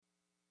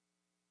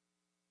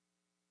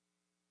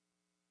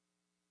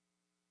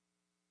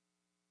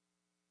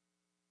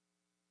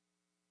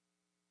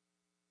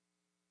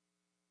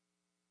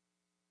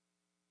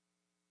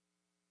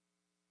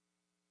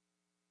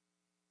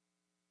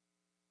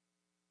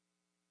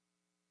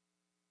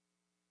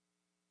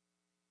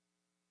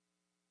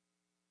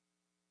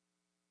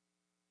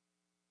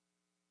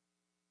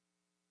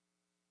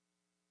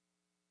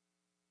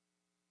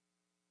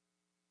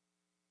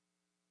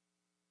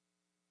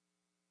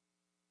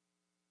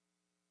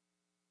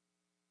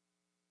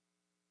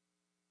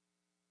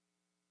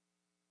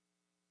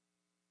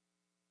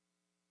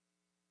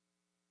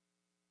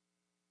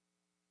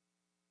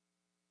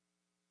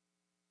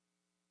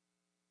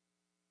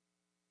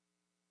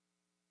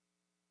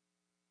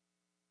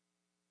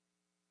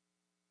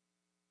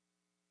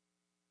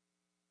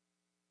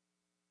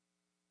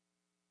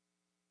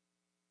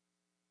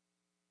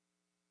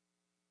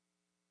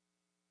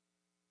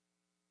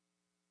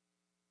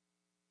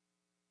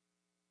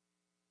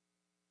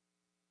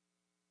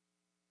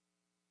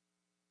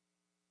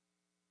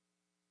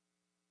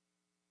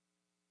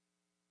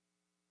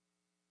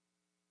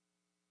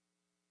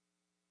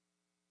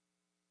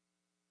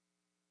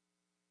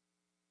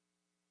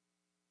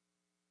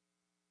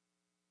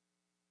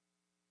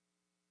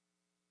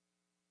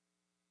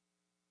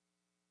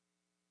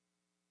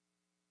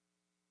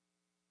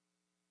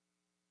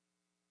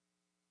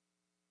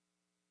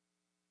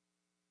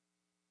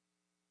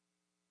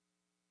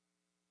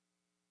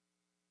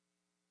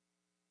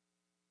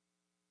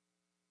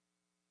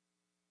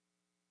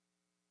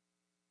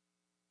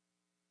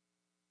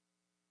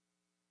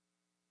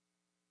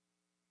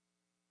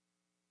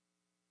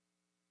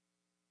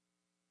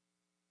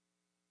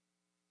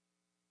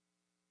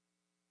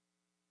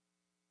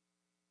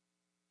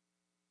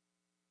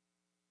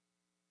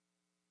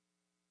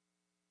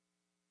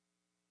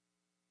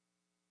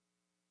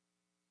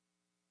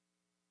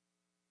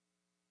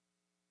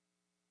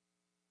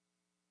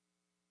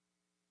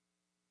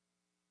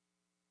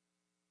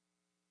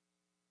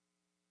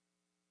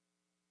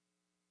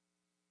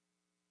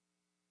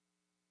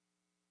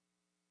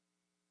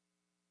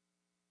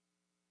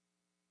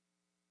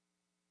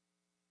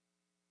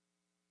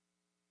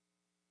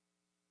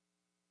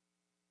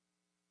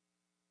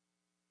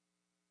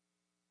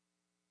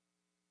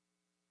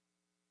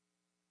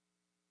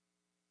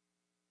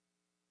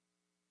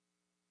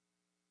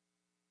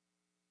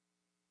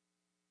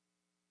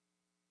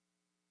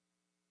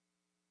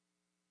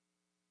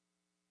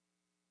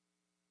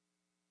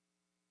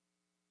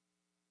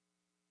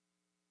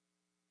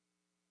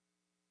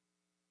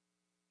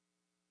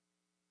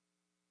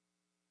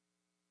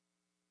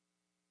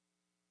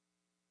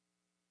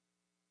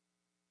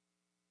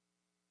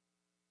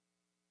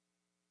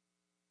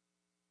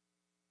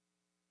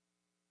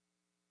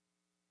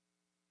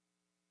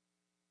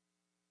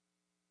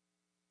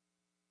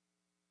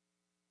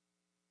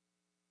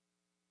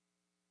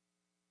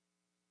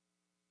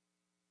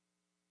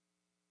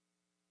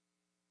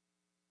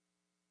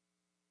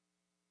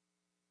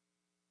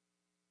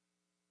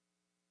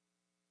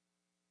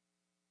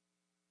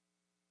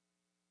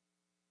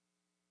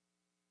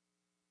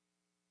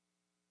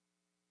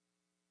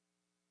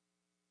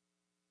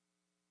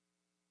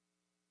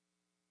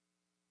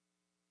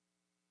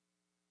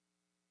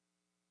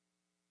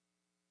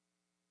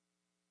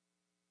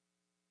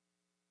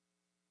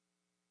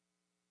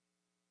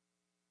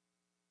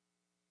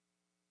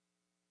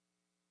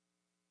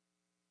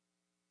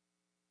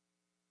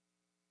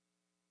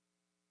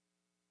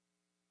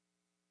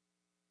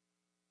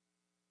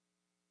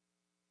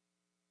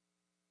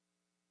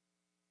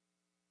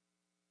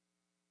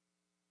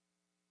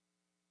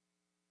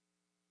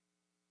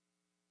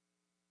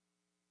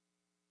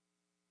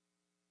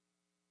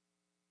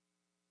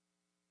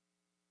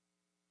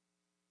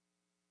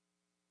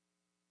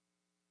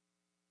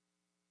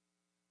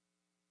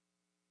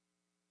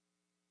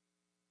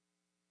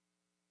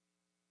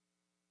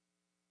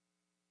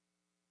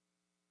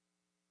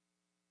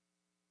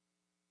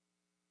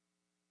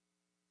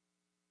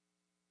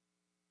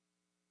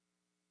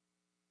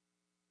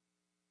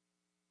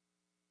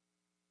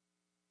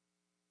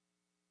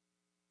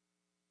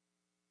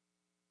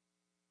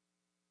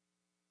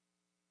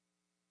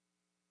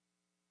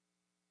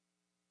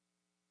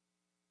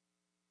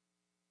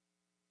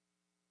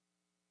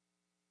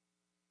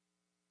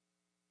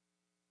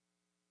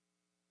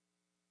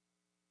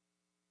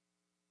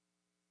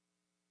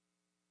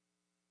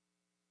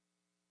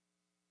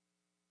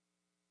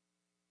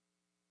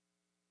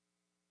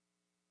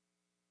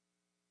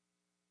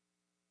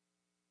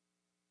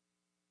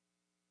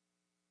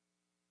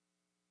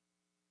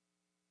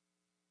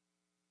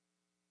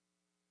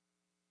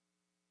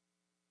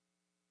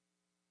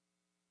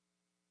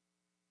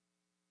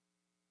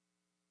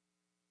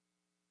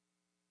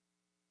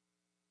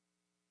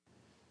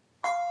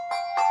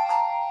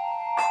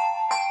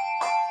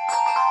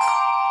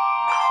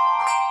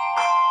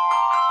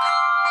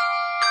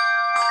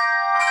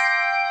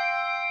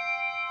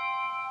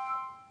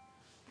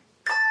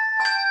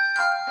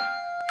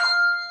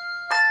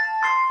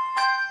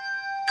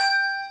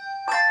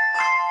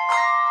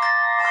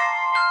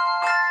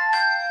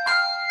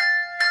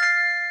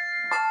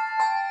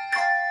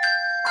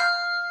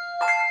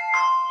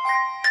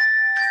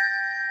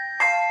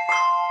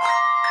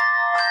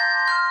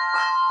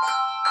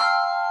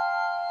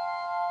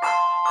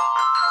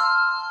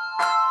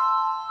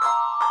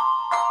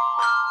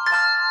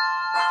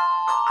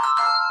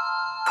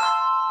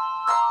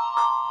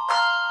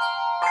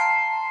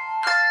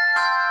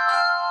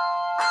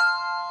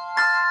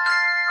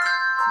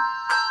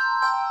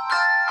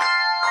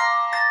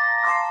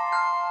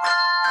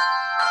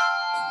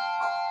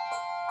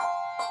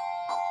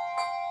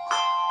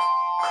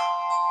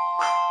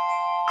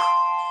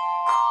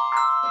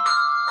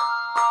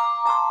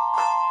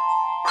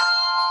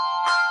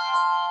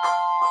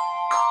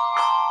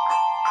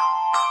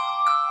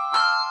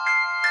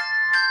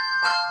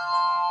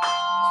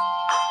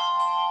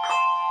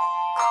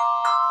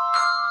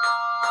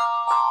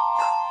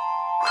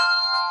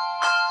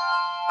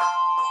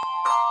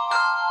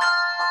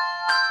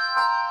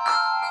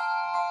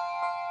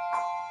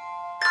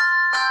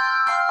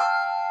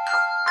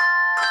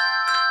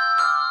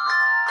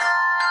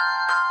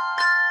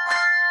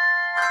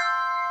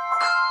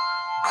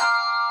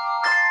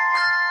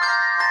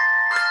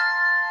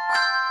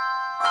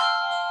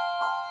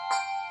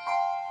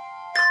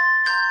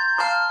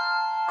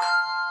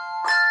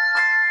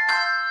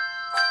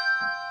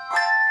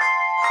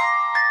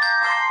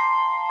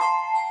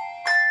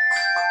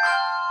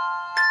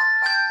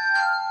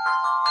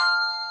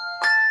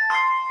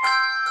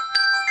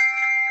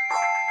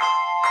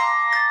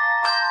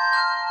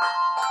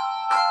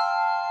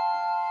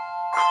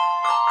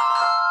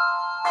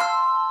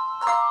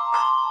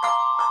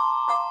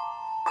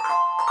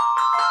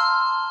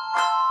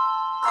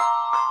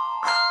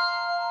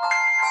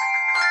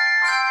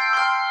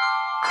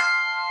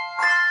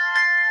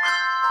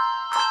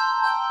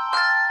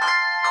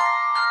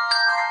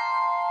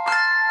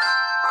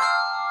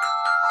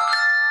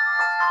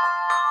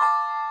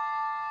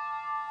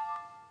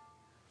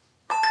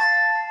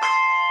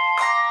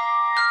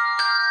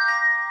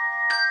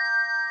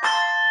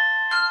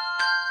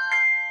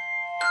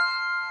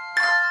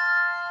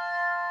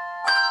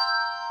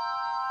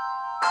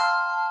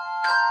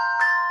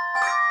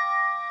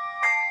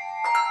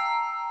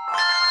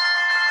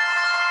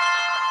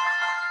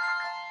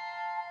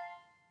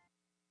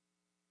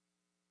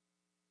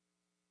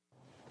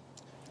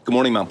Good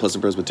morning, Mount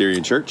Pleasant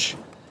Presbyterian Church.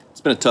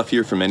 It's been a tough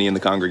year for many in the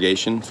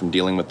congregation, from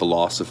dealing with the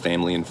loss of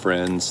family and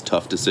friends,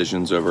 tough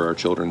decisions over our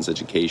children's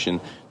education,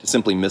 to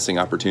simply missing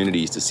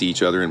opportunities to see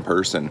each other in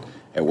person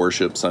at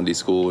worship, Sunday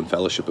school, and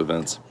fellowship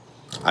events.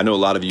 I know a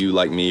lot of you,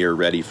 like me, are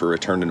ready for a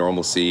return to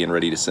normalcy and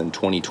ready to send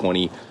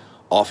 2020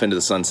 off into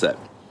the sunset.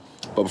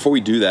 But before we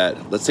do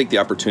that, let's take the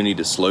opportunity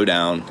to slow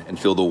down and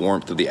feel the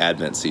warmth of the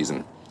Advent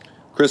season.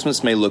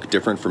 Christmas may look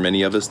different for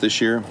many of us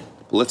this year,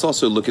 but let's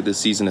also look at this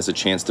season as a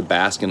chance to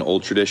bask in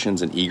old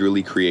traditions and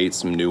eagerly create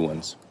some new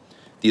ones.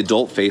 The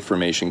Adult Faith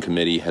Formation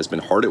Committee has been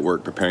hard at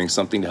work preparing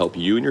something to help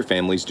you and your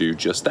families do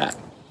just that.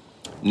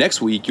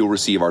 Next week, you'll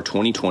receive our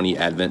 2020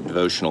 Advent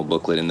Devotional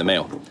booklet in the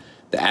mail.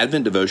 The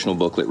Advent Devotional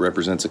booklet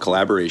represents a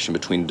collaboration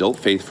between Adult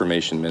Faith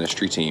Formation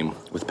Ministry team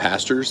with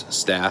pastors,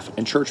 staff,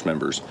 and church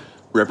members,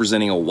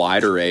 representing a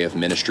wide array of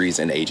ministries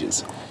and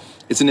ages.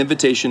 It's an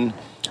invitation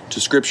to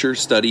scripture,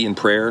 study, and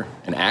prayer,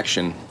 and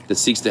action that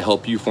seeks to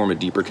help you form a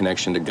deeper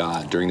connection to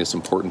God during this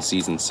important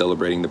season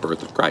celebrating the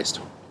birth of Christ.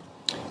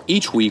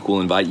 Each week,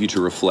 we'll invite you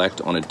to reflect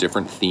on a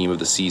different theme of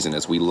the season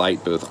as we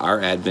light both our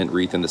Advent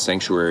wreath in the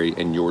sanctuary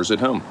and yours at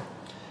home.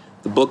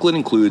 The booklet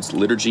includes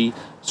liturgy,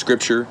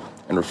 scripture,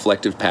 and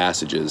reflective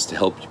passages to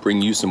help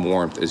bring you some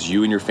warmth as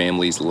you and your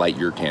families light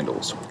your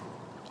candles.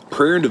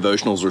 Prayer and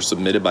devotionals were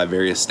submitted by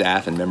various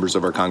staff and members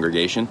of our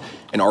congregation,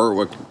 and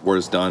artwork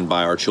was done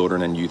by our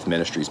children and youth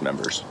ministries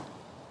members.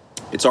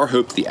 It's our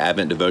hope the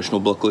Advent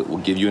Devotional booklet will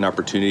give you an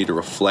opportunity to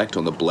reflect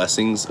on the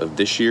blessings of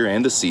this year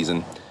and the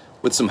season,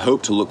 with some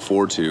hope to look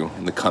forward to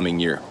in the coming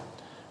year.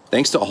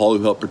 Thanks to all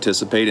who helped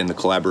participate in the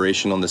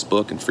collaboration on this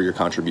book and for your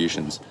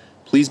contributions.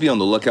 Please be on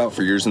the lookout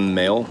for yours in the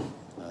mail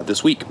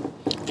this week.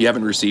 If you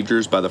haven't received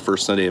yours by the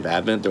first Sunday of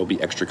Advent, there will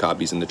be extra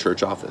copies in the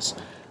church office.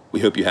 We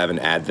hope you have an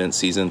Advent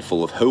season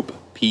full of hope,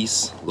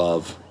 peace,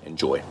 love, and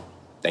joy.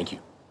 Thank you.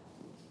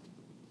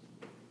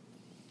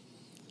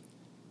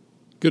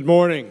 Good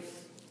morning.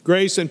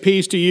 Grace and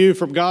peace to you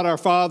from God our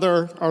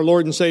Father, our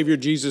Lord and Savior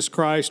Jesus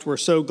Christ. We're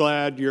so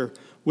glad you're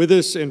with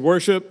us in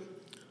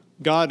worship.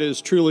 God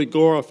is truly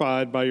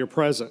glorified by your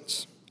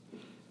presence.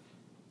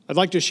 I'd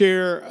like to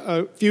share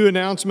a few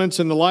announcements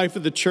in the life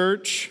of the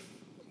church.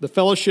 The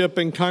Fellowship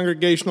and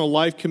Congregational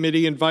Life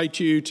Committee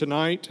invite you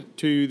tonight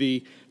to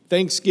the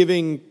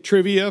Thanksgiving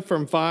trivia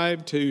from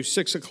 5 to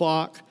 6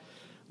 o'clock.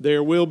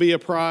 There will be a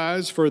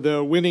prize for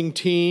the winning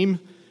team.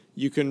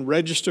 You can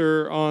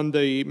register on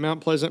the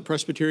Mount Pleasant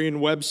Presbyterian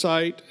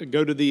website.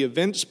 Go to the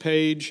events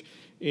page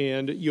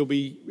and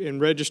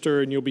register,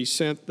 and you'll be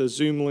sent the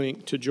Zoom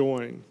link to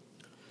join.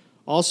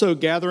 Also,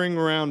 Gathering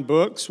Around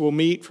Books will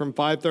meet from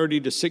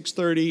 5:30 to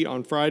 6:30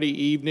 on Friday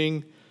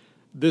evening.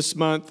 This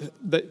month,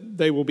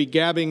 they will be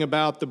gabbing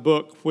about the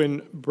book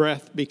When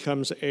Breath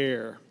Becomes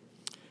Air.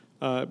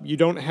 You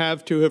don't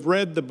have to have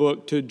read the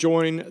book to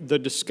join the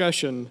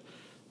discussion.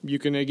 You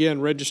can, again,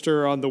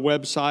 register on the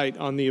website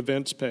on the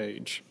events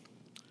page.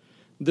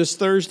 This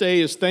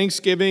Thursday is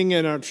Thanksgiving,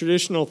 and our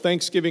traditional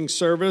Thanksgiving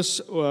service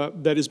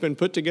that has been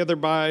put together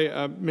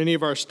by many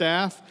of our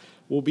staff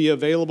will be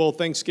available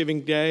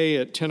Thanksgiving Day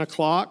at 10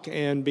 o'clock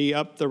and be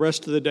up the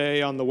rest of the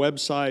day on the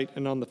website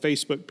and on the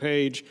Facebook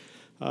page.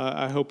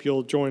 I hope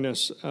you'll join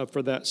us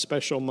for that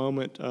special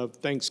moment of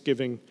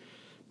Thanksgiving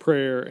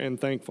prayer and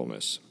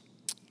thankfulness.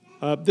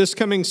 This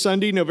coming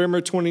Sunday,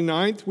 November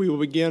 29th, we will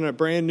begin a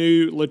brand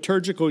new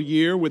liturgical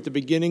year with the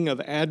beginning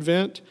of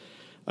Advent.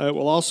 It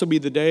will also be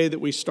the day that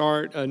we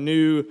start a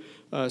new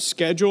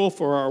schedule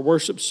for our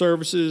worship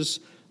services.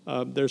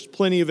 There's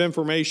plenty of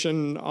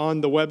information on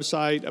the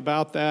website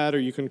about that, or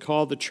you can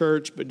call the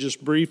church, but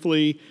just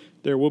briefly,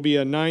 there will be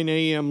a 9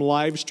 a.m.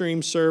 live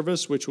stream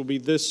service, which will be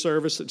this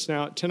service that's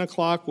now at 10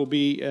 o'clock, will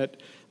be at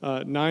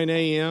 9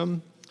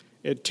 a.m.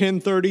 At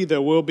 10:30, there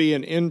will be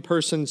an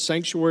in-person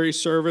sanctuary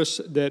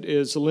service that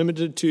is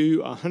limited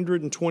to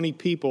 120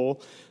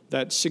 people.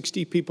 That's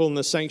 60 people in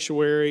the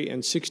sanctuary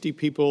and 60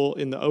 people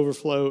in the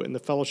overflow in the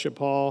fellowship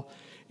hall.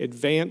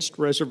 Advanced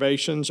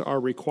reservations are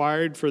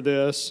required for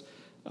this.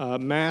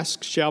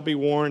 Masks shall be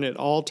worn at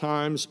all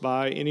times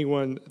by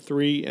anyone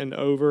 3 and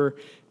over,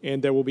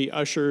 and there will be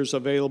ushers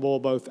available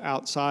both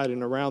outside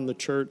and around the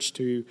church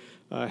to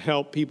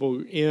help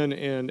people in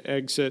and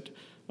exit.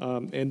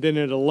 And then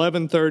at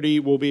 11:30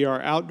 will be our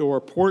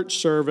outdoor porch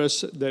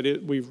service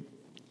that we've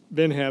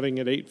been having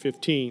at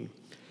 8:15.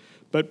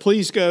 But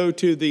please go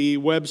to the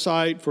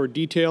website for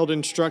detailed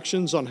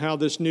instructions on how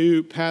this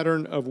new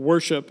pattern of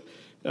worship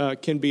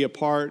can be a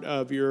part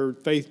of your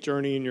faith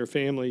journey and your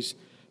family's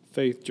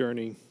faith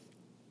journey.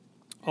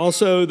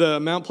 Also, the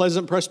Mount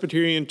Pleasant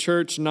Presbyterian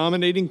Church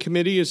Nominating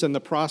Committee is in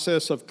the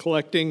process of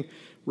collecting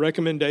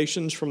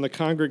recommendations from the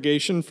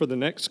congregation for the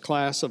next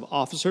class of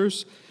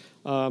officers.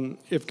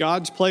 If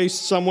God's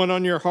placed someone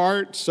on your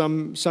heart,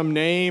 some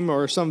name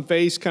or some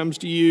face comes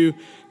to you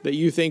that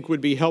you think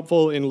would be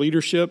helpful in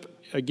leadership,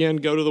 again,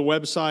 go to the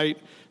website.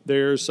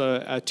 There's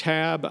a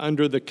tab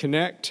under the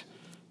Connect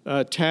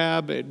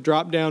tab, a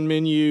drop-down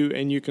menu,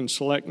 and you can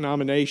select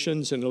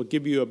nominations, and it'll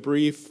give you a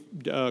brief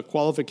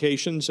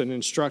qualifications and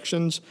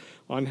instructions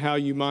on how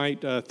you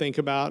might think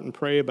about and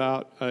pray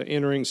about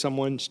entering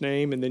someone's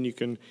name, and then you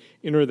can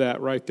enter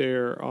that right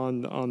there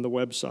on the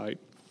website.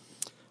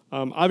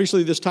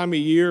 Obviously, this time of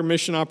year,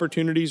 mission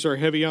opportunities are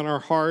heavy on our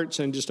hearts,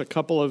 and just a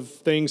couple of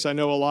things I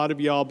know a lot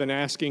of y'all have been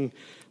asking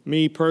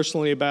me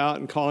personally about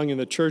and calling in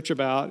the church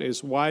about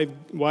is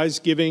Wise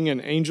Giving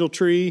and Angel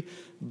Tree.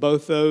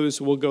 Both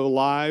those will go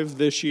live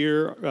this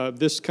year,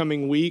 this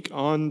coming week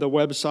on the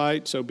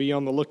website, so be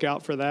on the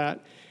lookout for that.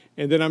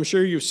 And then I'm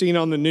sure you've seen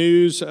on the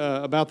news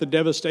about the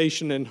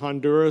devastation in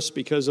Honduras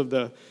because of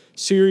the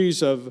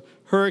series of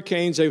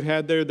hurricanes they've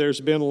had there.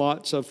 There's been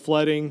lots of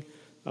flooding.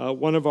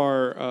 One of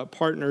our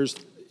partners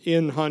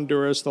in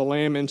Honduras, the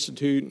Lamb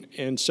Institute,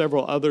 and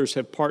several others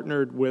have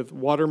partnered with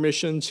Water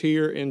Missions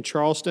here in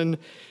Charleston,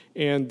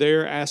 and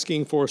they're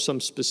asking for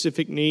some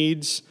specific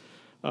needs.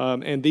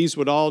 And these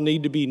would all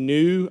need to be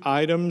new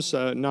items,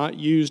 not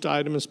used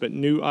items, but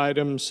new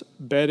items: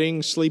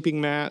 bedding, sleeping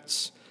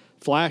mats,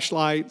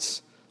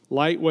 flashlights,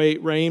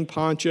 lightweight rain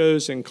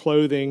ponchos, and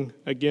clothing.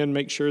 Again,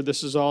 make sure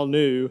this is all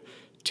new.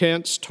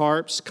 Tents,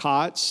 tarps,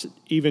 cots,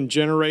 even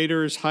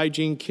generators,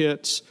 hygiene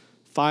kits,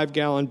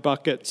 5-gallon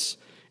buckets,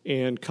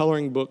 and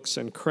coloring books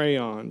and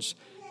crayons.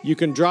 You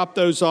can drop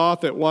those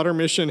off at Water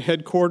Mission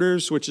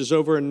headquarters, which is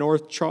over in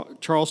North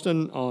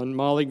Charleston on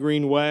Molly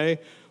Green Way.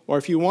 Or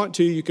if you want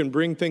to, you can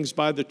bring things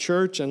by the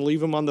church and leave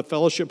them on the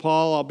fellowship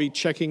hall. I'll be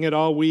checking it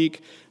all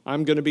week.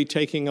 I'm going to be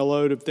taking a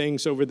load of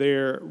things over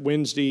there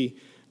Wednesday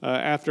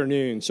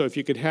afternoon. So if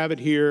you could have it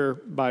here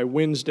by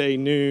Wednesday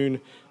noon,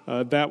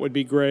 that would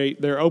be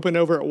great. They're open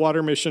over at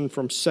Water Mission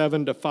from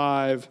 7 to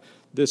 5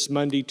 this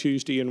Monday,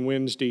 Tuesday, and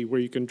Wednesday,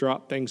 where you can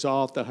drop things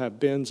off. They'll have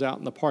bins out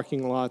in the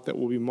parking lot that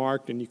will be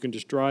marked, and you can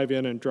just drive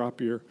in and drop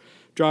your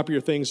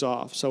things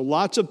off. So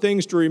lots of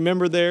things to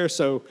remember there.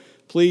 So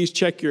please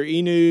check your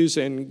e-news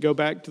and go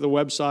back to the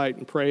website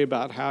and pray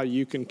about how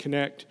you can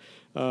connect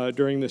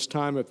during this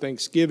time of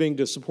Thanksgiving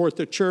to support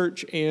the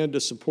church and to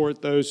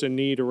support those in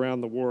need around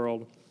the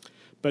world.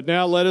 But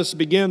now let us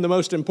begin the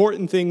most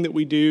important thing that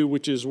we do,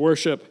 which is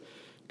worship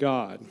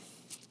God.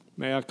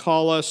 May I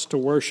call us to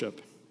worship.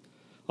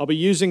 I'll be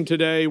using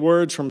today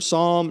words from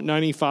Psalm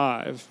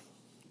 95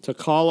 to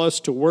call us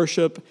to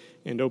worship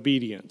and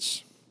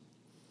obedience.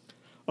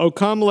 O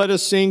come, let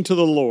us sing to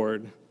the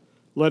Lord.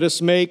 Let us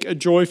make a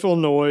joyful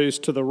noise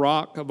to the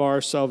rock of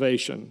our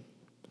salvation.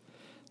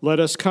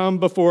 Let us come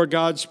before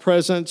God's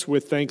presence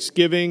with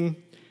thanksgiving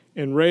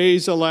and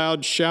raise a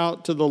loud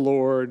shout to the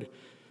Lord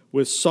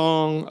with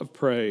song of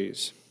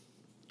praise.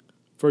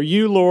 For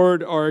you,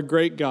 Lord, are a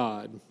great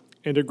God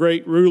and a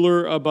great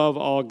ruler above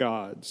all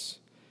gods.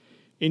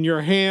 In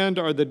your hand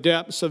are the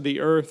depths of the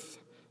earth.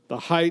 The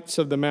heights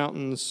of the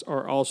mountains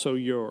are also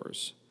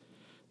yours.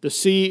 The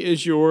sea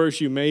is yours,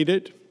 you made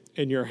it,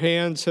 and your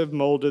hands have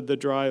molded the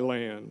dry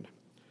land.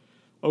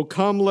 O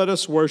come, let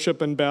us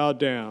worship and bow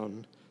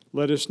down.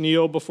 Let us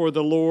kneel before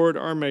the Lord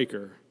our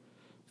Maker.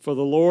 For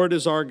the Lord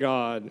is our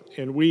God,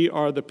 and we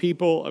are the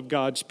people of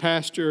God's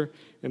pasture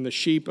and the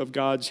sheep of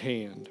God's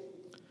hand.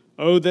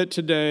 Oh, that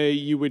today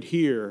you would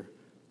hear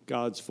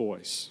God's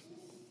voice.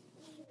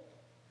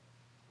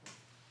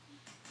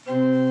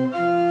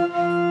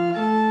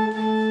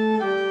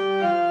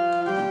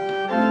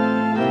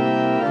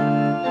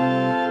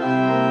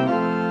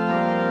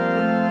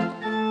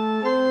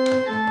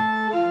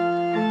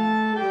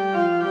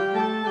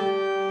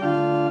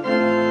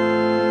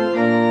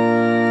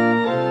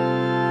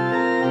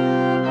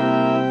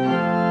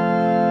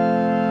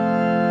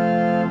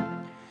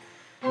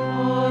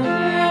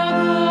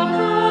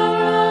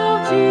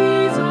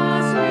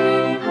 Jesus,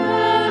 we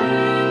let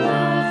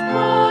angels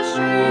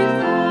prostrate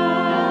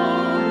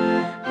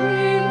fall.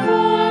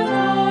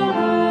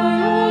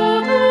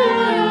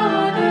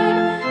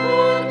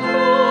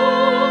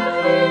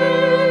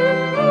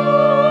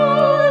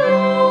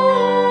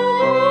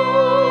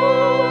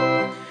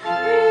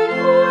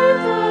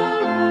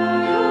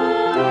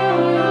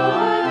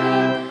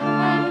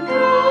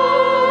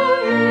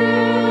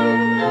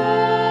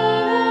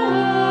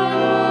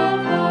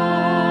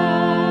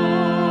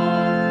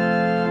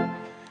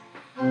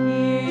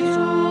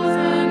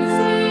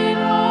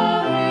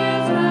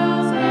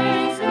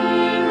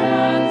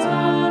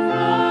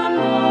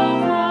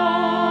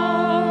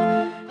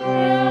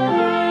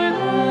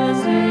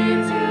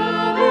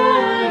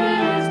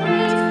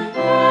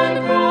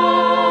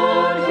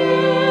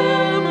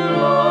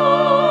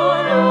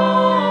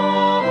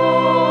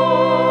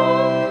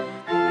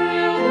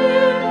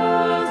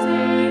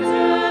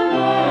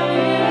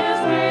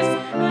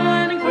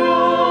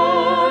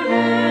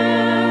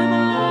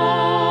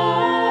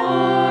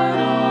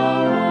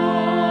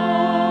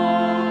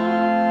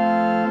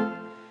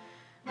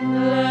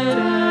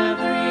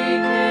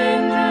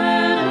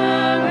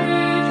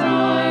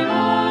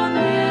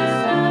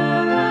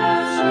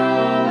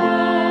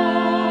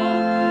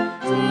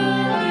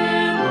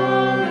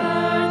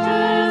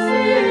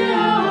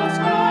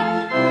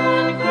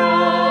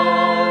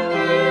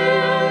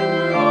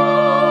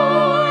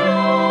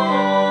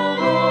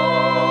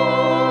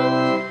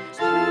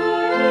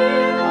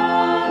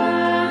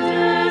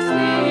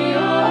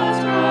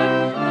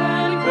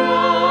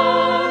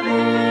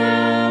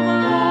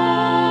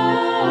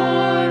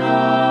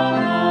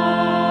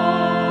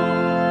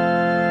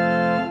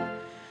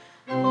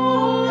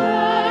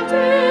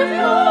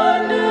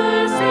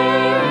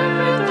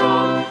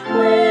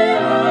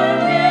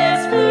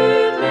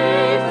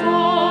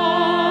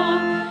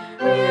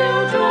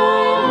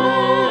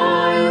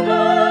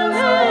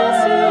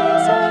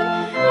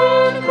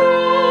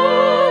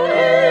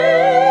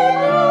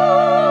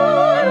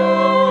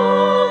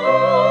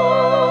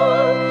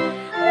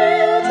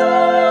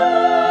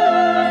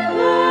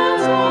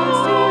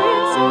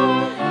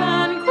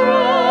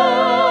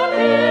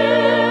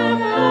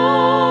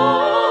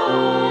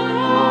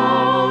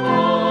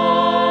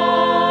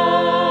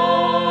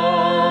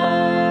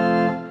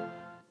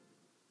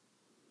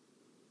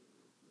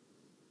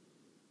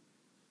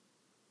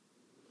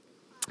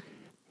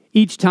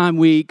 Each time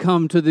we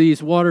come to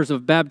these waters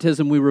of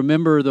baptism, we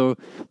remember the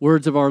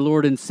words of our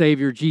Lord and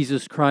Savior,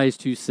 Jesus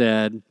Christ, who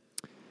said,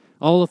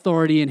 "All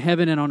authority in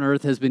heaven and on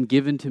earth has been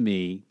given to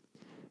me.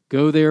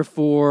 Go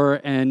therefore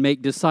and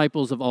make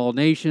disciples of all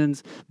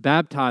nations,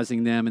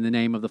 baptizing them in the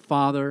name of the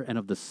Father and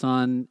of the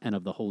Son and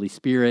of the Holy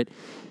Spirit,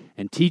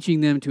 and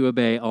teaching them to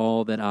obey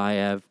all that I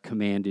have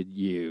commanded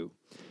you.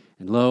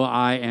 And lo,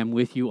 I am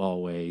with you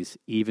always,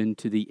 even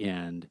to the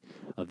end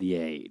of the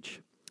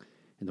age."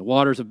 In the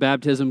waters of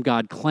baptism,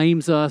 God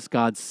claims us,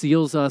 God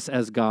seals us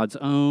as God's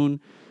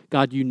own,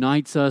 God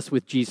unites us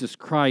with Jesus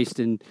Christ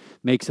and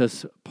makes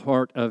us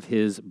part of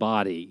his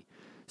body.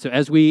 So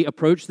as we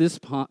approach this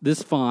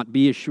font,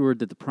 be assured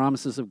that the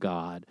promises of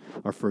God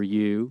are for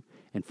you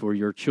and for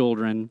your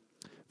children,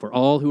 for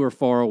all who are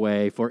far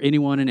away, for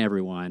anyone and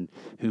everyone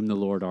whom the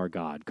Lord our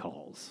God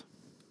calls.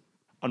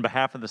 On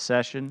behalf of the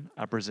session,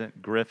 I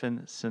present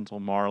Griffin Centel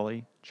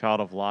Marley,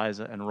 child of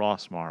Liza and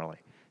Ross Marley,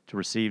 to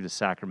receive the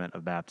sacrament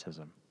of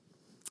baptism.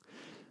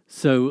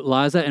 So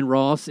Liza and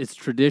Ross, it's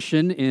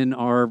tradition in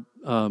our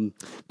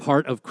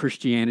part of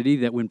Christianity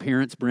that when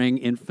parents bring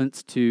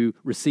infants to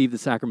receive the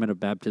sacrament of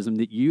baptism,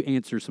 that you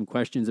answer some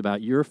questions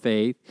about your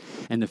faith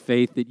and the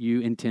faith that you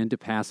intend to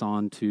pass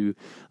on to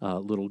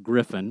little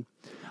Griffin.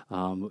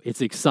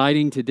 It's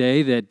exciting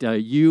today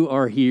that you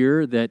are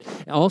here, that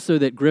also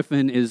that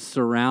Griffin is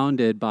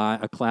surrounded by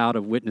a cloud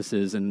of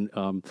witnesses and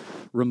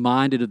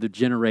reminded of the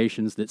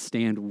generations that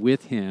stand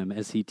with him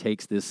as he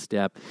takes this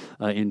step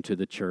into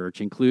the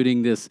church,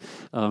 including this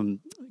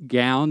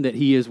gown that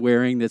he is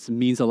wearing that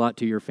means a lot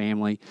to your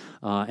family,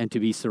 and to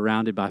be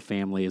surrounded by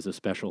family is a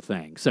special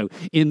thing. So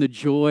in the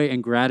joy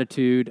and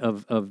gratitude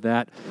of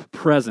that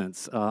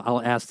presence,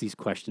 I'll ask these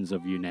questions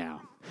of you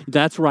now.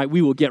 That's right.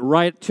 We will get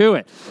right to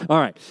it. All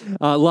right.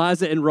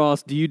 Liza and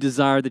Ross, do you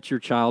desire that your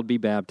child be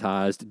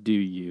baptized? Do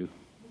you?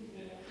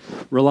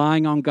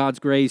 Relying on God's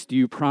grace, do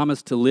you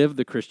promise to live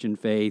the Christian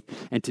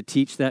faith and to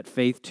teach that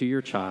faith to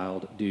your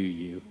child? Do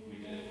you?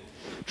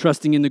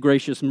 Trusting in the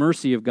gracious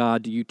mercy of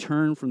God, do you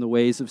turn from the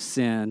ways of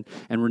sin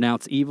and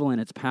renounce evil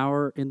and its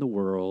power in the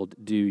world?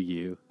 Do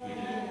you?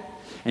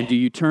 And do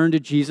you turn to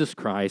Jesus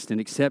Christ and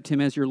accept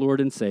him as your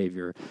Lord and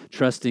Savior,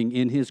 trusting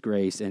in his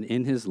grace and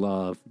in his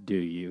love? Do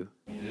you?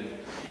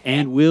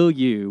 And will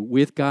you,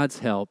 with God's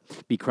help,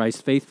 be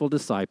Christ's faithful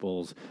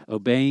disciples,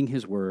 obeying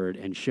his word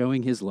and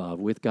showing his love?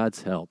 With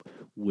God's help,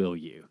 will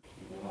you?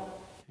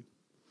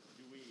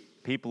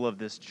 People of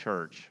this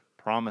church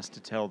promise to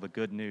tell the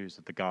good news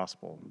of the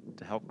gospel,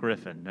 to help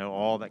Griffin know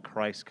all that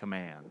Christ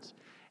commands,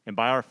 and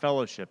by our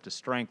fellowship to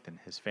strengthen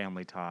his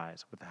family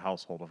ties with the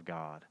household of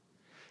God.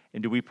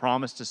 And do we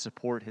promise to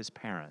support his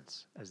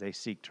parents as they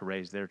seek to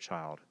raise their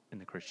child in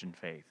the Christian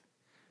faith?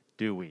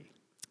 Do we?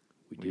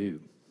 We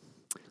do.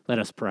 Let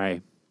us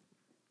pray.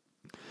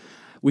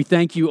 We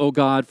thank you, O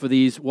God, for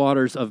these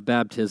waters of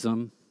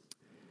baptism.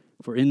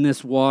 For in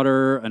this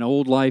water, an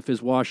old life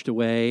is washed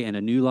away and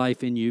a new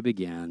life in you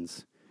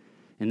begins.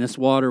 In this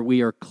water,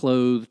 we are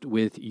clothed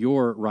with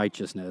your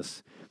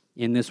righteousness.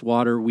 In this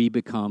water, we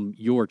become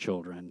your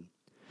children.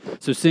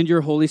 So send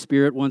your Holy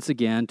Spirit once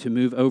again to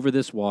move over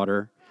this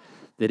water,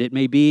 that it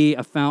may be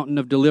a fountain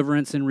of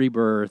deliverance and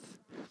rebirth,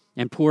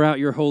 and pour out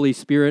your Holy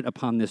Spirit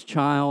upon this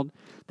child,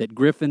 that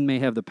Griffin may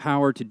have the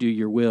power to do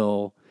your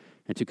will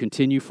and to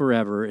continue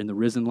forever in the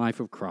risen life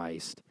of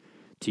Christ.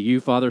 To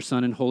you, Father,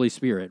 Son, and Holy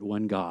Spirit,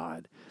 one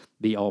God,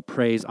 be all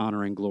praise,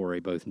 honor, and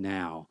glory, both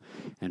now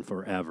and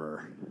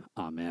forever.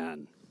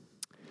 Amen.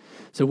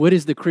 So what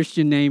is the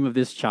Christian name of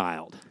this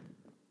child?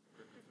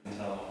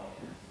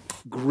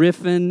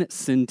 Griffin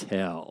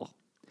Centel,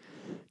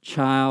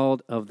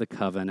 child of the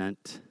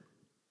covenant.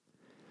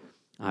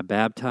 I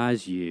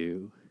baptize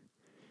you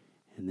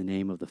in the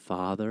name of the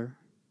Father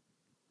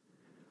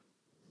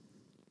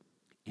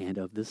and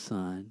of the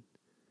Son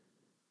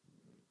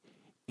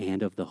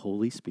and of the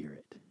Holy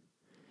Spirit.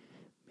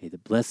 May the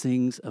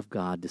blessings of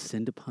God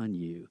descend upon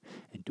you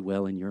and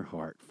dwell in your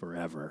heart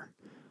forever.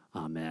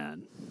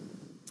 Amen.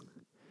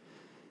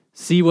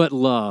 See what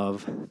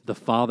love the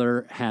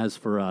Father has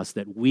for us,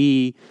 that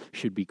we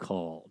should be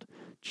called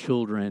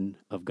children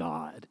of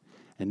God.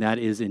 And that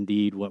is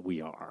indeed what we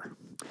are.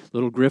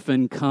 Little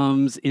Griffin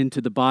comes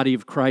into the body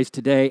of Christ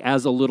today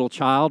as a little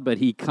child, but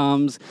he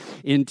comes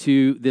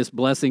into this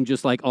blessing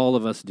just like all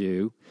of us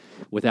do,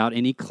 without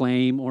any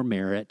claim or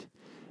merit,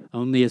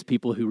 only as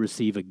people who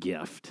receive a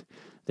gift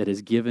that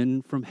is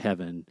given from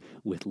heaven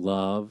with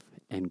love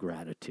and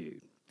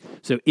gratitude.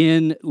 So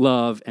in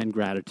love and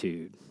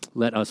gratitude,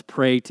 let us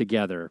pray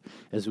together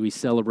as we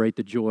celebrate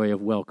the joy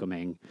of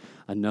welcoming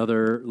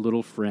another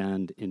little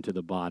friend into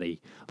the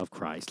body of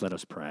Christ. Let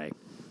us pray.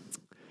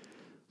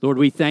 Lord,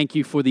 we thank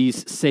you for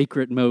these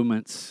sacred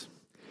moments,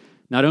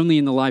 not only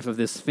in the life of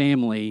this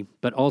family,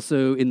 but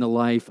also in the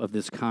life of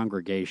this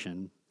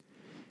congregation,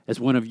 as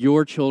one of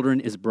your children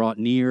is brought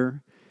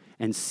near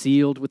and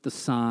sealed with the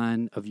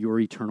sign of your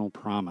eternal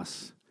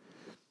promise.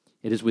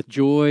 It is with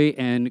joy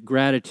and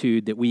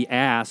gratitude that we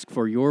ask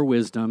for your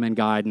wisdom and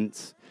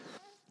guidance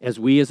as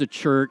we as a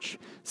church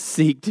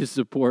seek to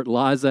support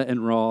Liza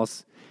and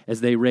Ross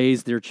as they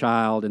raise their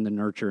child in the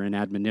nurture and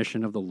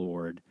admonition of the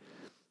Lord.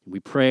 We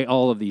pray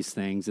all of these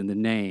things in the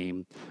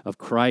name of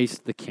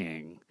Christ the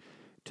King,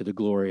 to the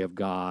glory of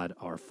God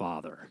our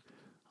Father.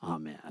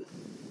 Amen.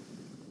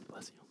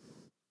 Bless you.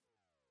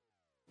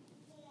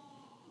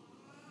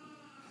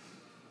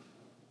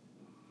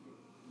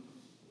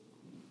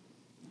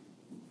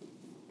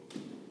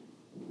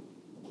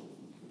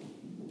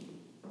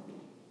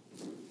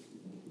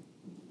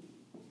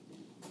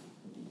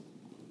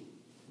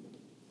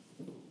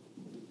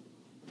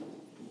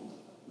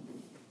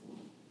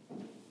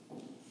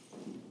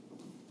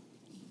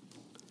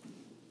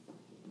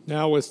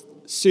 Now, with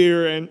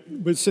sincere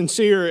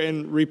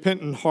and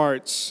repentant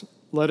hearts,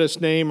 let us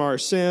name our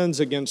sins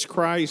against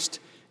Christ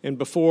and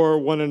before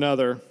one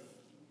another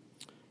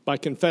by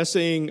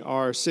confessing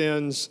our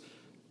sins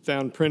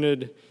found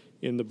printed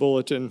in the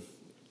bulletin.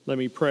 Let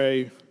me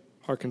pray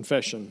our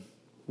confession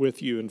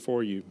with you and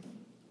for you.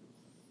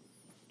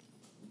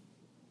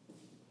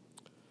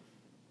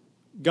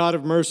 God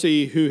of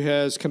mercy, who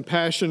has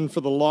compassion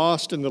for the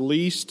lost and the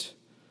least,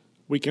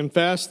 we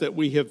confess that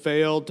we have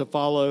failed to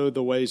follow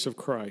the ways of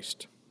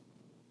Christ.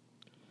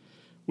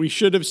 We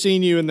should have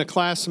seen you in the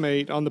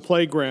classmate on the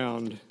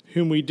playground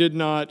whom we did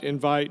not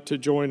invite to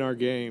join our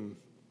game,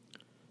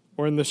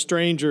 or in the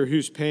stranger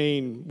whose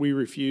pain we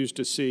refused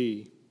to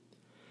see,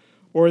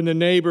 or in the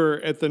neighbor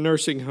at the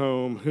nursing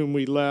home whom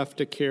we left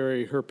to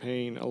carry her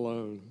pain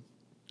alone.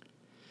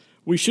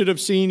 We should have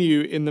seen you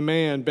in the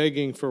man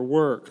begging for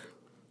work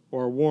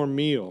or a warm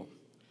meal,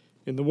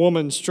 in the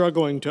woman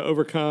struggling to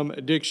overcome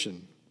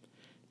addiction,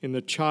 in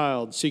the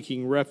child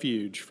seeking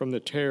refuge from the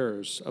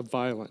terrors of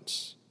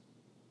violence.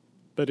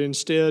 But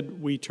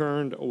instead, we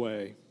turned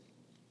away.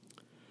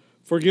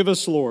 Forgive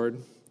us,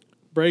 Lord.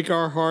 Break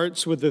our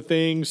hearts with the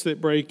things that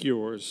break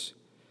yours.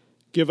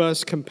 Give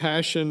us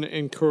compassion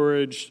and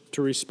courage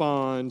to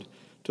respond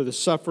to the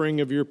suffering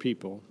of your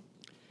people,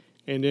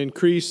 and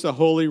increase the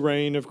holy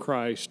reign of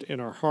Christ in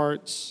our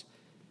hearts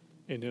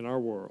and in our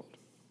world.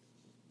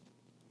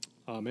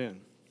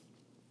 Amen.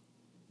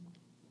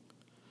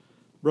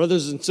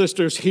 Brothers and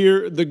sisters,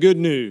 hear the good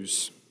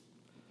news.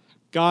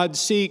 God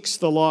seeks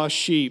the lost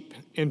sheep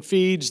and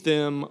feeds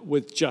them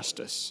with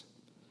justice.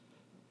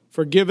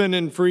 Forgiven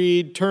and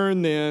freed,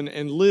 turn then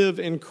and live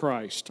in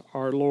Christ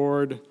our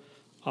Lord.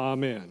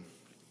 Amen.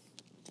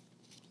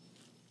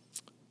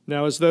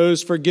 Now, as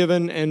those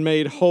forgiven and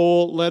made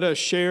whole, let us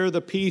share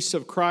the peace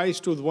of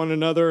Christ with one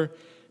another.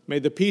 May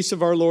the peace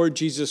of our Lord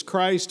Jesus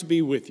Christ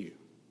be with you.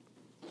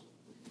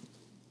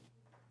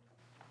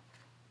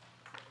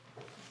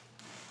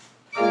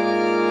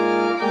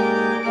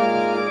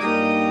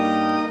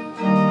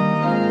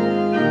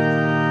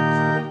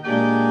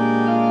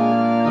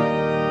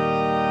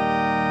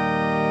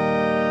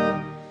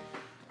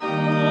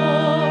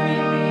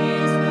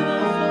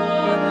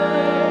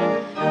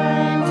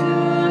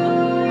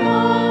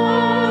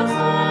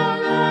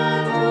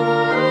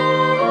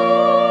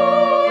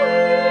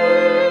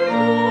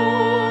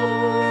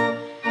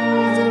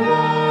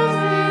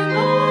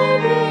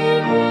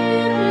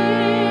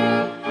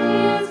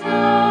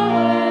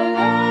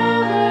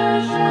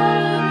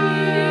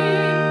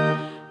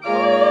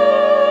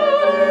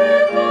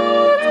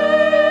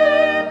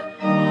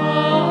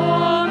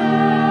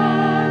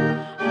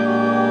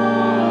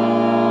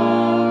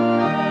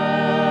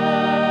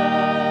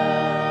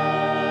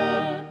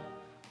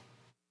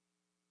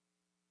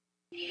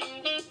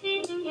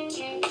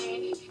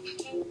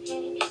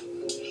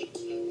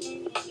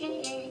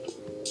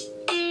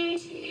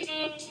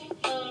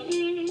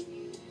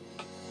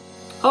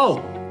 Oh,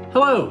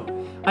 hello.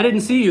 I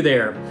didn't see you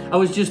there. I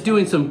was just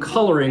doing some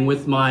coloring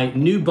with my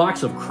new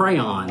box of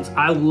crayons.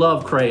 I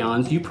love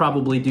crayons. You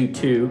probably do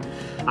too.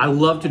 I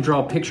love to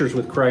draw pictures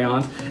with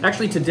crayons.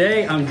 Actually,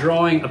 today I'm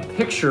drawing a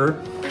picture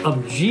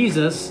of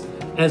Jesus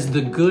as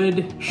the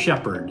Good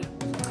Shepherd.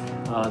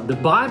 The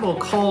Bible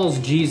calls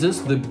Jesus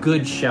the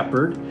Good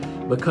Shepherd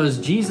because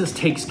Jesus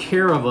takes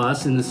care of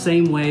us in the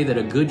same way that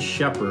a good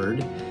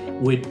shepherd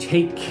would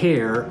take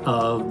care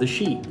of the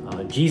sheep.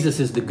 Jesus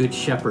is the Good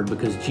Shepherd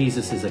because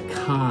Jesus is a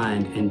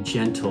kind and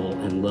gentle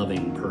and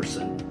loving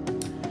person.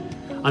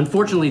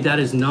 Unfortunately, that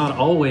is not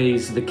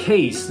always the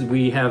case.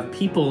 We have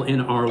people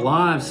in our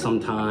lives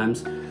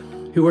sometimes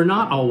who are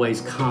not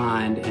always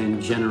kind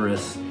and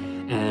generous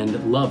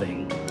and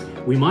loving.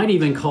 We might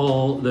even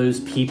call those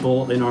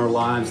people in our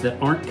lives that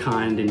aren't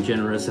kind and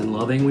generous and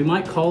loving, we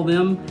might call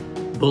them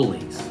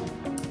bullies.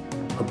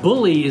 A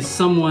bully is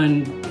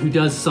someone who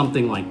does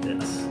something like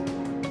this.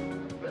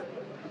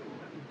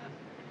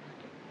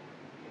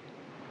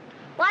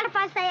 What if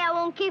I say I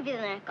won't give you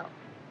the nickel?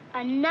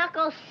 A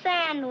knuckle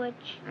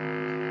sandwich.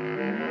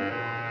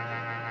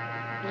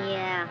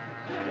 Yeah.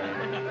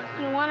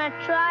 You want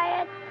to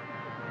try it?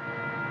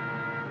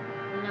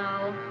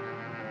 No.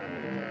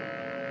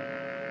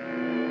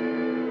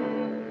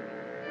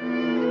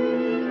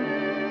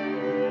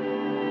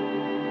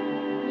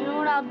 You know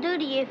what I'll do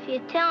to you if you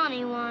tell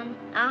anyone?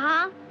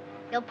 Uh-huh.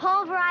 You'll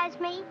pulverize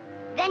me,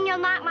 then you'll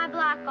knock my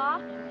block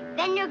off,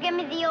 then you'll give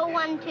me the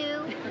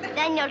 012,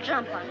 then you'll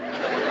jump on me.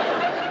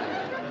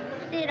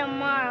 See you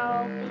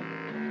tomorrow, Opie.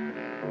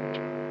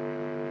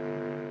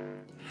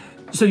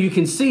 So you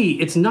can see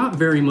it's not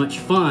very much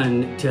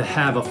fun to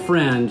have a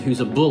friend who's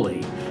a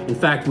bully. In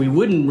fact, we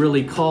wouldn't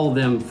really call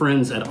them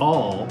friends at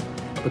all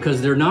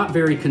because they're not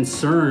very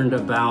concerned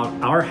about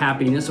our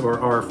happiness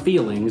or our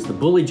feelings. The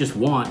bully just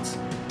wants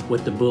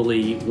what the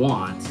bully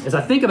wants. As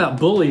I think about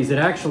bullies, it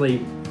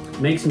actually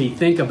makes me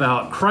think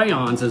about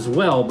crayons as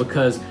well,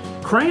 because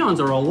crayons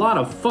are a lot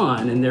of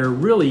fun and they're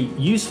really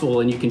useful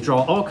and you can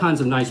draw all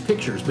kinds of nice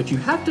pictures, but you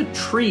have to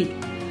treat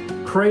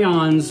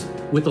crayons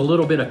with a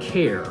little bit of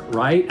care,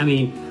 right? I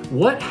mean,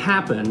 what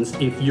happens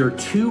if you're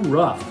too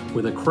rough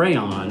with a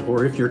crayon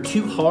or if you're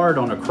too hard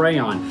on a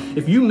crayon?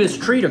 If you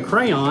mistreat a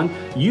crayon,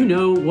 you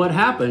know what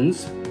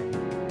happens.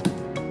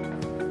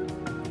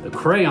 The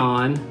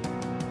crayon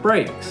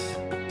breaks.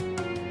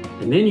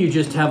 And then you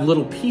just have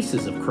little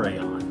pieces of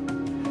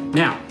crayon.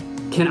 Now,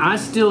 can I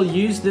still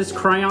use this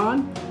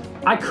crayon?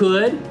 I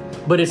could,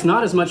 but it's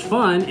not as much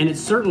fun and it's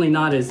certainly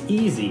not as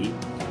easy.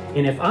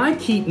 And if I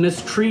keep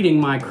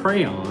mistreating my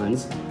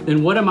crayons,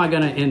 then what am I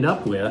going to end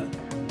up with?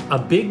 A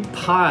big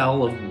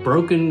pile of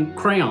broken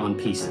crayon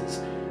pieces.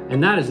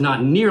 And that is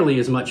not nearly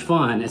as much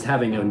fun as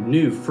having a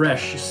new,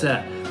 fresh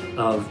set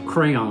of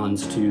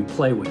crayons to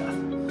play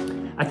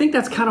with. I think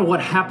that's kind of what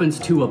happens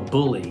to a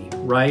bully,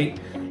 right?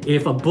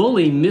 If a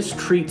bully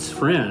mistreats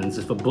friends,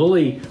 if a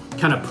bully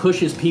kind of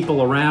pushes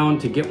people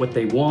around to get what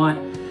they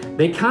want,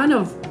 they kind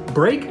of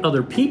break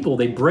other people,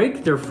 they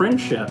break their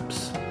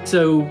friendships.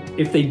 So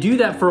if they do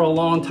that for a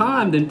long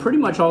time, then pretty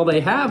much all they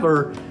have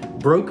are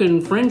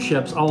broken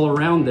friendships all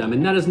around them.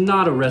 And that is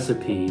not a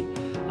recipe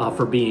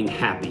for being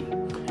happy.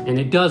 And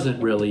it doesn't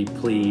really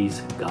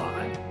please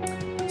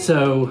God.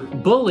 So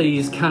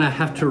bullies kind of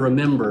have to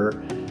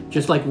remember,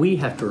 just like we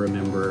have to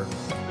remember,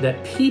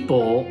 that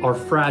people are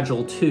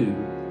fragile too.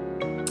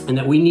 And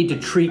that we need to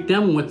treat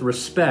them with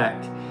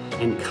respect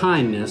and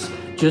kindness,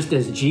 just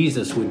as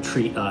Jesus would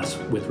treat us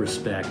with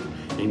respect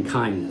and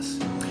kindness.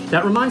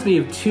 That reminds me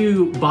of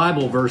two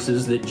Bible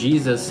verses that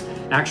Jesus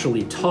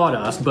actually taught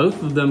us.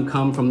 Both of them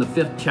come from the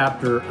 5th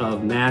chapter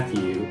of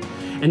Matthew.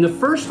 And the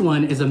first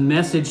one is a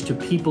message to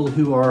people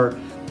who are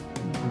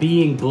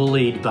being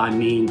bullied by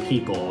mean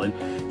people.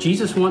 And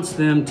Jesus wants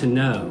them to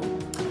know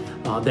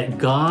that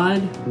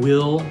God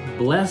will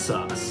bless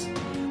us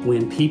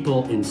when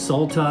people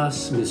insult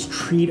us,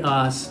 mistreat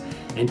us,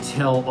 and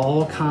tell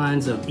all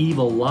kinds of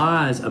evil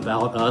lies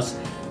about us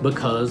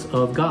because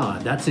of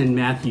God. That's in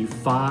Matthew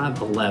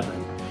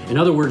 5:11. In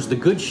other words, the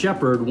Good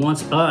Shepherd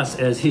wants us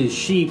as his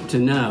sheep to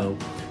know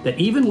that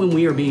even when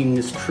we are being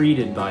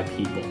mistreated by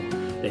people,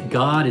 that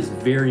God is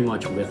very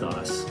much with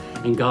us,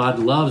 and God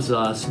loves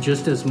us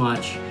just as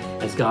much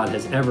as God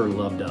has ever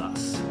loved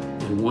us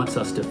and wants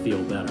us to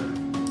feel better.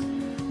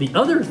 The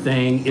other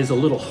thing is a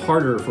little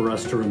harder for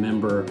us to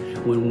remember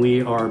when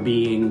we are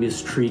being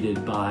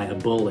mistreated by a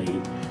bully.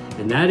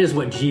 And that is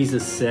what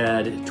Jesus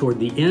said toward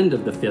the end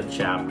of the 5th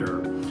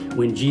chapter,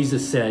 when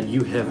Jesus said,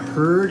 "You have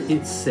heard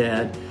it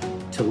said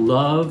to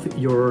love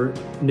your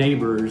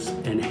neighbors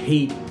and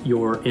hate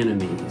your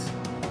enemies.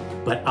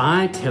 But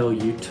I tell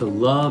you to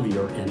love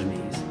your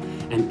enemies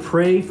and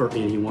pray for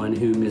anyone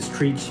who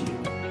mistreats you,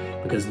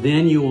 because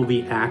then you will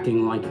be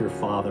acting like your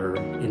Father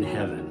in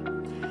heaven."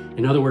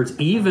 In other words,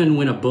 even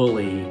when a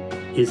bully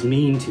is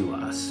mean to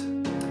us,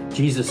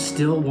 Jesus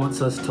still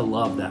wants us to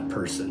love that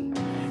person.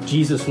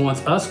 Jesus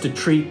wants us to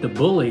treat the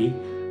bully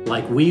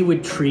like we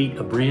would treat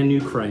a brand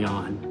new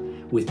crayon,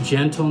 with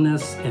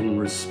gentleness and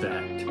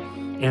respect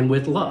and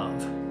with love.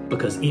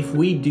 Because if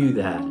we do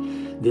that,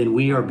 then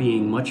we are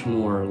being much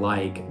more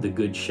like the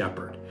Good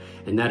Shepherd.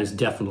 And that is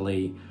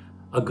definitely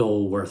a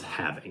goal worth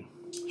having.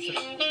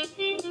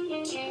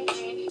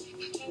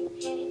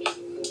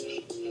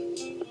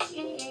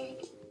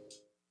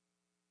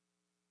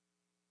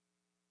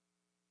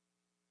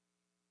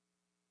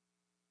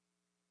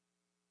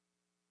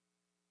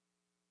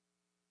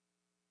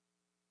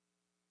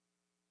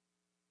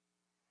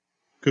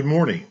 Good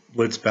morning.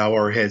 Let's bow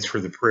our heads for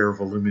the prayer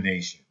of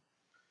illumination.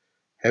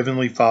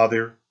 Heavenly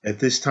Father, at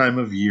this time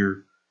of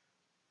year,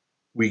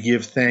 we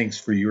give thanks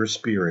for your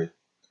Spirit,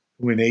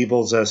 who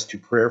enables us to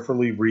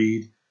prayerfully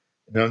read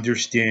and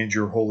understand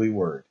your holy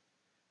word,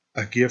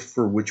 a gift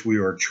for which we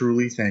are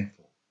truly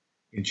thankful.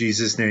 In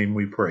Jesus' name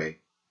we pray.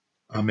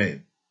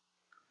 Amen.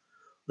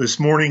 This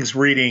morning's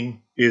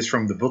reading is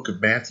from the book of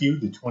Matthew,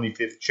 the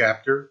 25th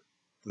chapter,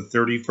 the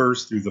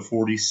 31st through the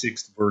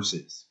 46th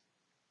verses.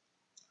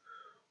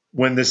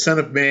 When the Son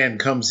of Man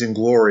comes in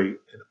glory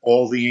and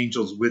all the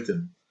angels with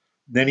him,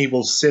 then he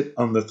will sit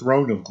on the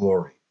throne of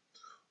glory.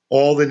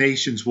 All the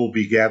nations will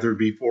be gathered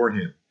before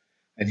him,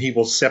 and he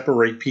will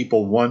separate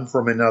people one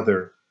from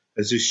another,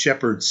 as a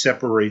shepherd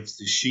separates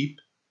the sheep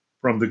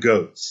from the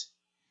goats.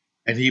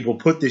 And he will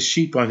put the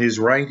sheep on his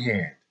right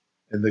hand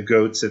and the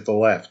goats at the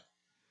left.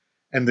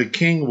 And the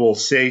king will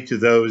say to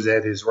those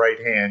at his right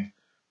hand,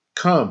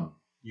 "Come,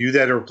 you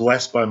that are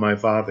blessed by my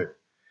Father,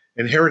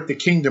 inherit the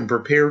kingdom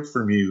prepared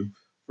for you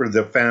for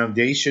the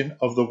foundation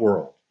of the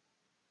world.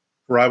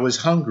 For I was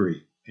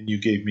hungry, and you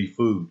gave me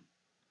food.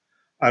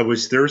 I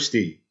was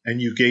thirsty,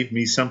 and you gave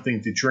me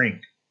something to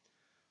drink.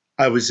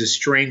 I was a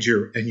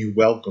stranger, and you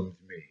welcomed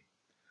me.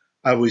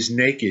 I was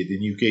naked,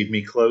 and you gave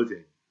me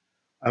clothing.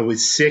 I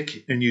was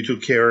sick, and you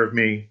took care of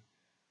me.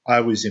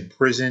 I was in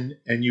prison,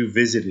 and you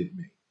visited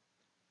me.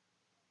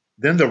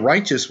 Then the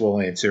righteous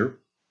will answer,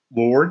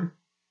 Lord,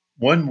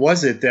 when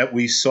was it that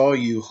we saw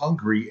you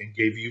hungry and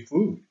gave you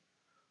food,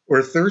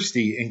 or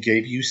thirsty and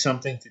gave you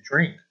something to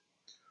drink?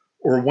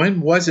 Or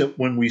when was it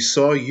when we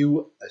saw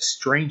you a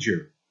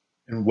stranger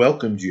and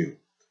welcomed you,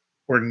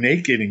 or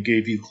naked and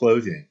gave you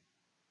clothing?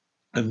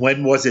 And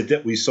when was it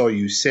that we saw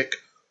you sick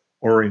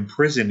or in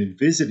prison and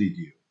visited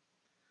you?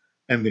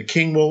 And the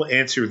king will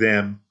answer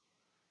them,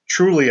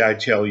 Truly I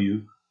tell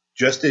you,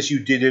 just as you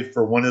did it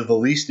for one of the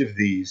least of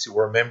these who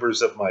are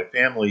members of my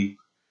family,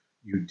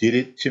 you did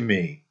it to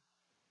me.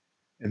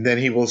 And then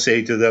he will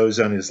say to those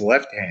on his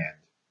left hand,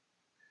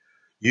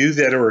 You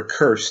that are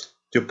accursed,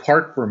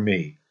 depart from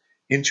me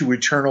into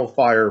eternal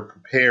fire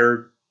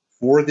prepared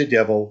for the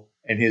devil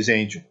and his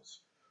angels.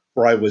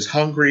 For I was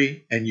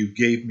hungry, and you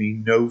gave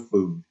me no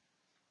food.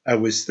 I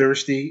was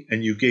thirsty,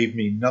 and you gave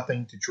me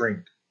nothing to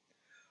drink.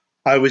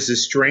 I was a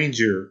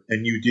stranger,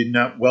 and you did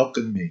not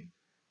welcome me.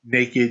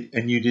 Naked,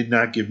 and you did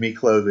not give me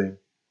clothing.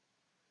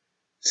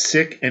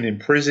 Sick and in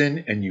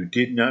prison, and you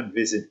did not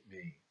visit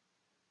me.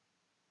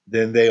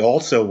 Then they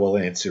also will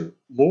answer,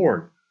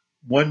 Lord,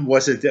 when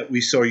was it that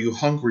we saw you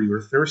hungry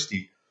or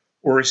thirsty,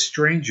 or a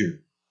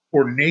stranger,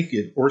 or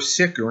naked, or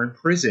sick, or in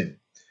prison,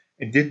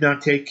 and did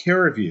not take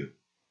care of you?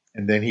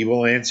 And then he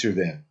will answer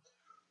them,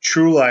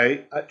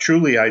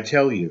 Truly I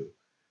tell you,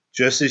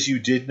 just as you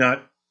did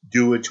not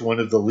do it to one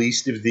of the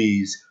least of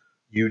these,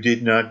 you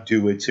did not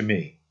do it to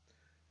me.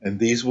 And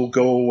these will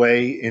go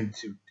away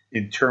into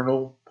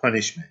eternal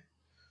punishment,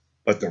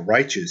 but the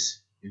righteous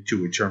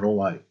into eternal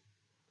life.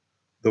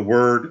 The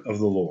word of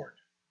the Lord.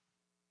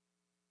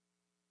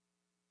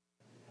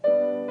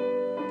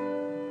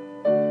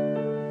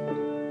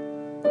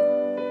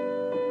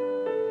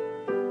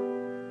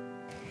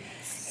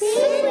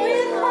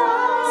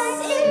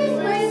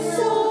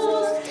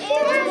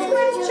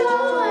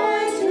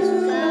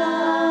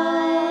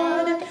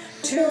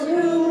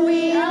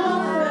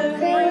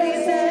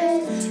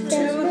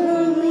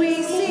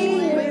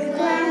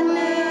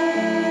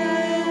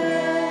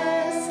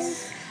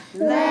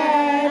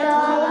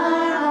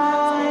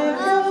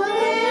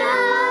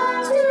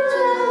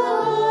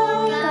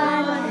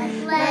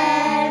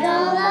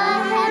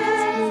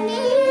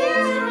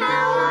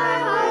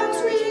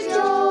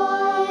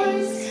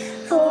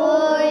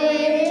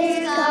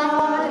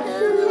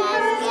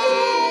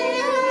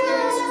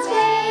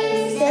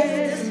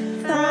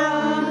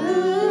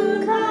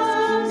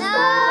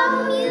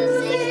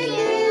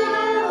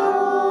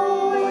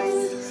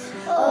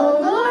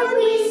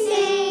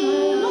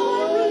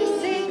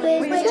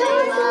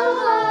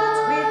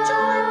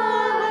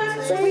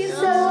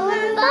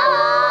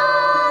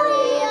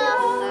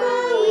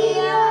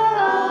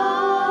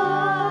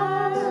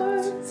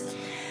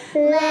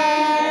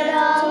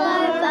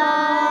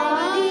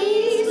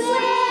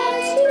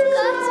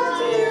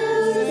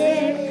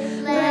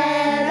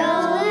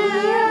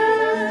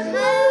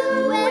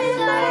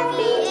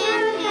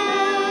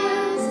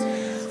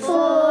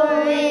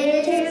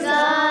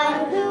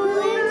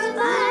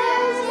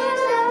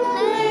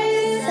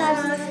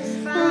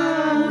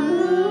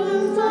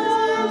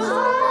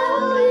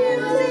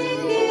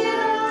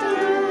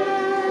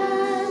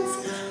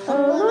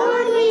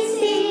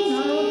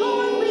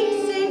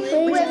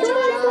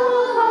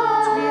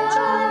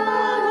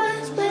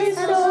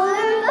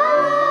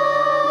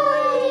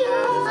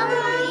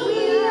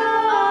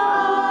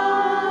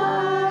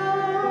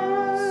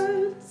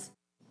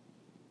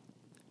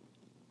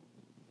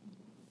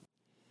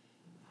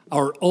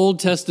 Our Old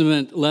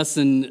Testament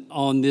lesson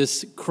on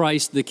this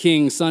Christ the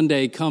King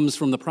Sunday comes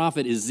from the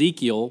prophet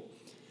Ezekiel,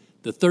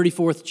 the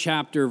 34th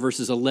chapter,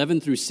 verses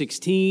 11 through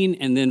 16,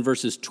 and then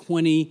verses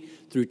 20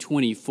 through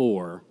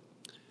 24.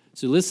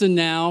 So listen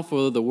now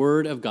for the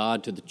word of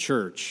God to the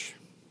church.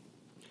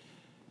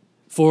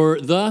 For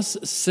thus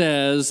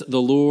says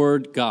the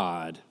Lord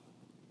God,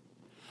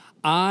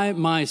 I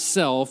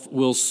myself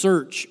will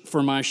search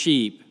for my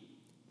sheep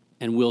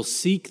and will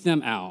seek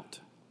them out.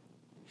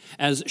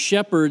 As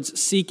shepherds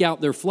seek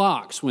out their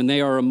flocks when they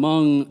are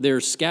among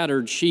their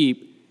scattered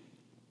sheep,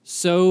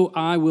 so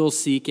I will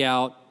seek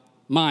out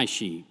my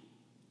sheep.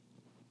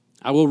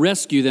 I will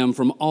rescue them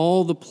from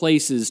all the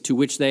places to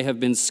which they have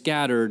been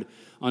scattered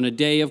on a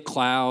day of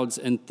clouds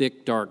and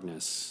thick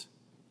darkness.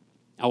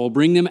 I will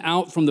bring them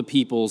out from the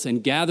peoples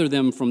and gather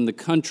them from the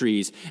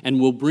countries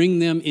and will bring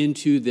them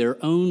into their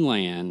own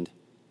land,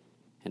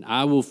 and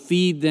I will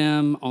feed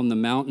them on the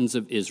mountains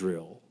of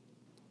Israel,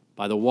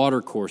 by the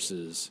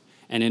watercourses,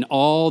 and in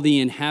all the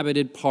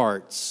inhabited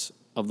parts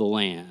of the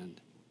land.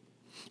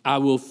 I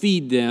will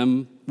feed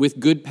them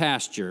with good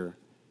pasture,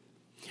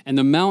 and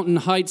the mountain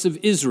heights of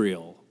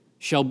Israel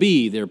shall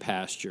be their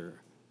pasture.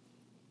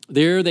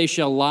 There they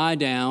shall lie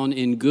down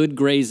in good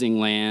grazing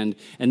land,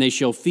 and they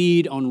shall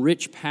feed on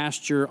rich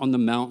pasture on the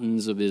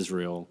mountains of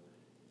Israel.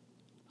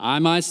 I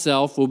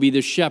myself will be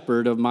the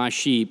shepherd of my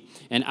sheep,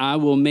 and I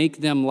will make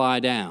them lie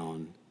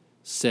down,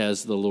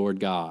 says the Lord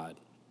God.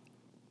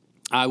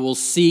 I will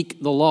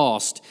seek the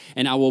lost,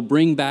 and I will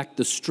bring back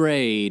the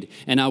strayed,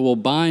 and I will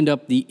bind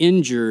up the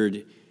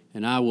injured,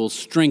 and I will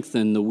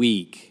strengthen the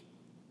weak.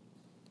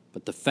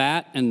 But the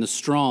fat and the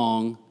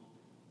strong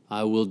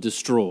I will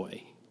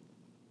destroy.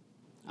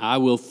 I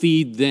will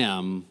feed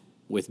them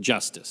with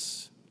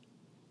justice.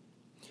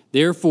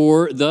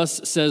 Therefore,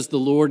 thus says the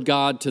Lord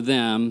God to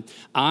them,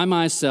 I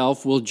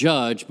myself will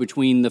judge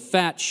between the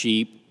fat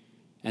sheep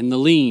and the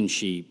lean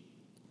sheep.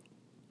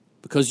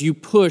 Because you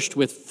pushed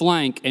with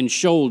flank and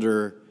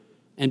shoulder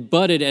and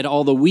butted at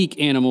all the weak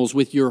animals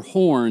with your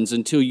horns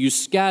until you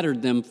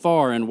scattered them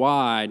far and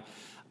wide,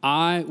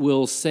 I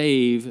will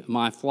save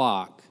my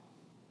flock,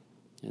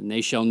 and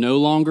they shall no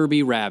longer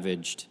be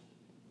ravaged,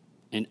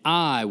 and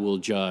I will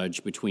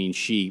judge between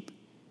sheep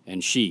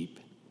and sheep.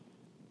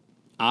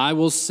 I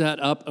will set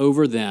up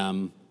over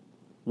them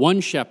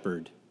one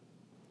shepherd,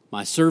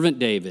 my servant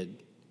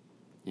David,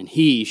 and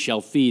he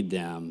shall feed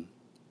them.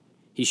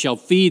 He shall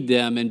feed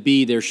them and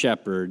be their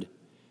shepherd,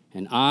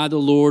 and I, the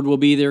Lord, will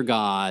be their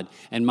God,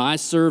 and my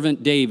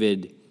servant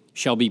David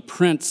shall be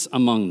prince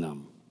among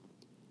them.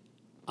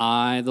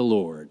 I, the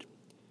Lord,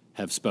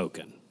 have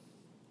spoken.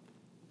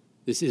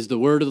 This is the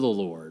word of the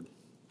Lord.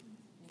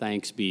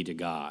 Thanks be to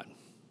God.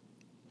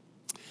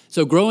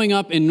 So growing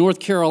up in North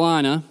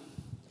Carolina,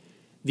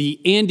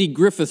 the Andy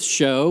Griffith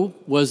Show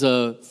was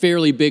a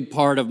fairly big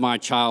part of my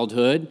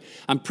childhood.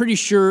 I'm pretty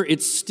sure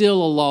it's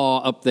still a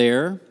law up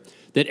there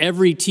that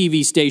every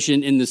TV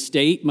station in the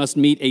state must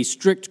meet a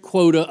strict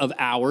quota of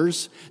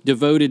hours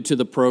devoted to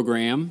the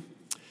program.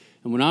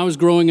 And when I was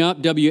growing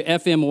up,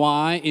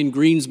 WFMY in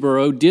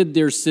Greensboro did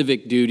their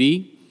civic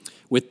duty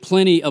with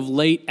plenty of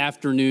late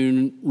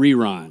afternoon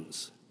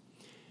reruns.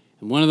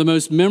 And one of the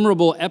most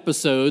memorable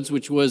episodes,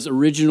 which was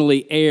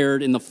originally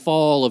aired in the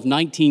fall of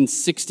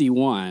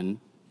 1961,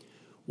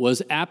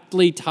 was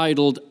aptly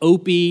titled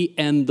Opie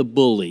and the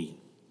Bully.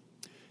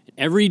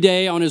 Every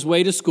day on his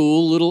way to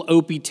school, little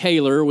Opie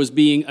Taylor was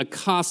being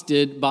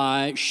accosted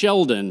by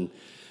Sheldon,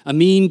 a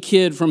mean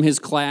kid from his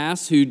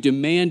class who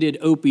demanded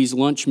Opie's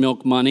lunch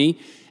milk money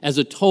as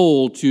a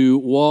toll to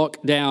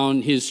walk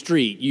down his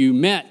street. You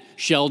met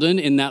Sheldon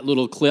in that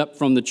little clip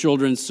from the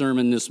children's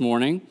sermon this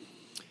morning.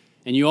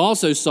 And you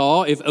also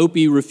saw if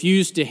Opie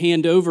refused to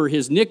hand over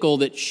his nickel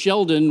that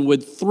Sheldon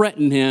would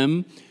threaten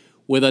him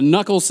with a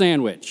knuckle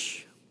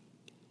sandwich.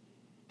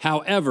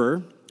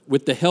 However,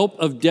 with the help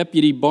of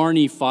Deputy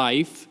Barney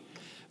Fife,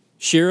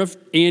 Sheriff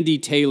Andy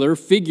Taylor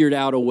figured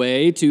out a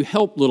way to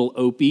help little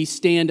Opie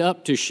stand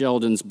up to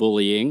Sheldon's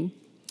bullying.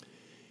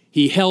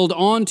 He held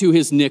on to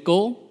his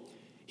nickel.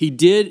 He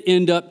did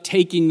end up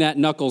taking that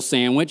knuckle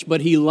sandwich,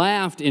 but he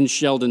laughed in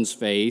Sheldon's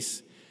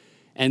face.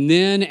 And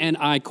then, and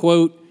I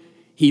quote,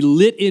 he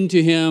lit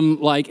into him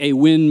like a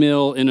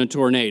windmill in a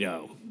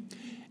tornado.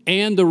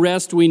 And the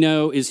rest we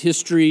know is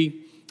history.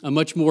 A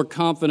much more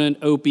confident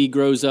Opie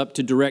grows up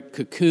to direct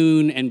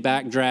Cocoon and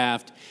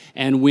Backdraft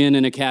and win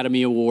an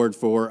Academy Award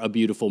for A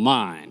Beautiful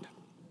Mind.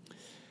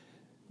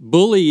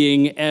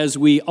 Bullying, as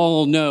we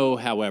all know,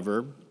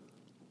 however,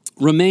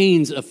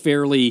 remains a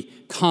fairly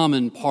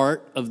common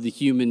part of the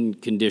human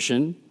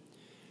condition.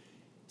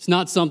 It's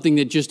not something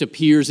that just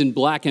appears in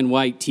black and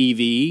white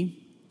TV,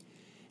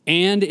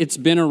 and it's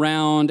been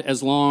around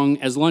as long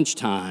as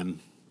lunchtime.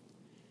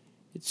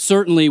 It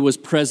certainly was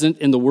present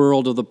in the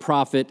world of the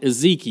prophet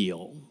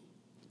Ezekiel.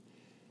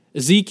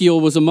 Ezekiel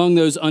was among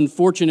those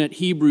unfortunate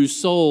Hebrew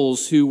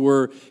souls who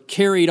were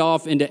carried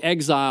off into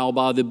exile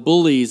by the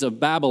bullies of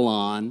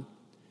Babylon,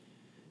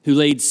 who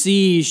laid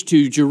siege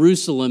to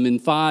Jerusalem in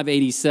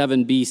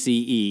 587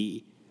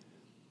 BCE.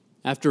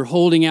 After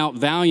holding out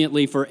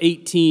valiantly for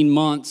 18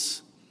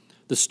 months,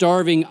 the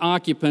starving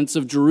occupants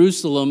of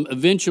Jerusalem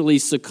eventually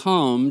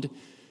succumbed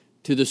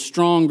to the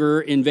stronger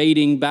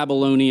invading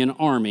Babylonian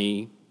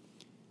army.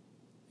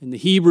 And the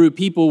Hebrew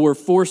people were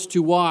forced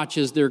to watch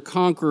as their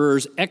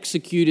conquerors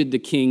executed the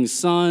king's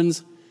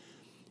sons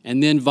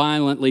and then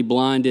violently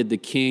blinded the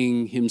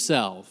king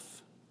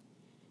himself.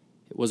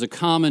 It was a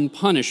common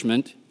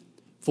punishment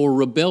for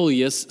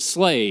rebellious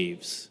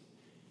slaves,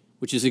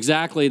 which is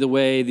exactly the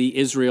way the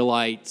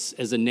Israelites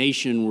as a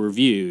nation were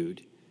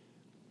viewed.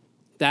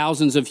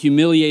 Thousands of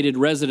humiliated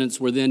residents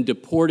were then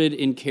deported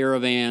in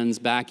caravans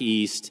back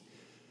east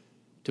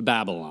to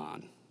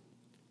Babylon.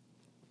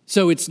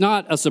 So it's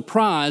not a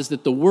surprise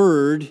that the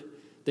word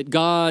that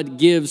God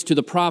gives to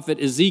the prophet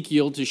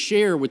Ezekiel to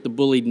share with the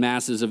bullied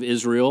masses of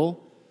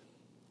Israel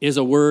is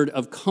a word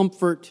of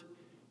comfort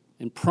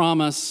and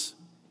promise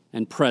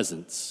and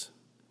presence.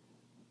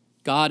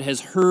 God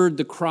has heard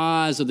the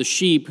cries of the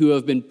sheep who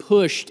have been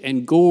pushed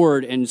and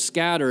gored and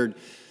scattered,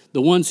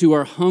 the ones who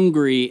are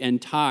hungry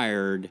and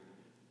tired,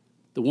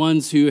 the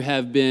ones who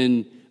have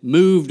been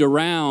moved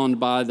around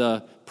by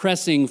the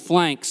pressing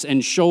flanks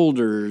and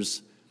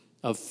shoulders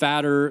of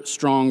fatter,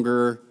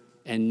 stronger,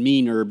 and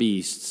meaner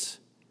beasts.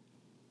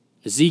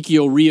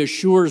 Ezekiel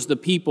reassures the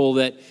people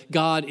that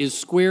God is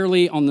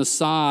squarely on the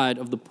side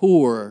of the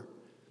poor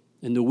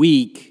and the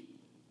weak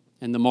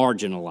and the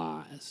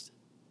marginalized.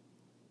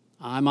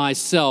 I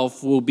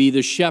myself will be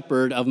the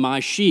shepherd of my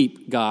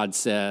sheep, God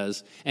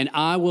says, and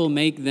I will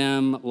make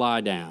them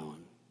lie down.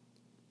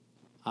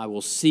 I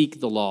will seek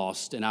the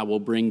lost, and I will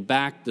bring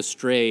back the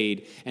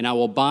strayed, and I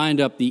will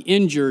bind up the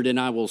injured, and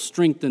I will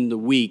strengthen the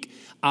weak.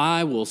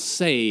 I will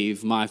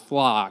save my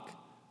flock,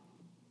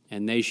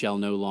 and they shall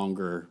no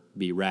longer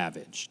be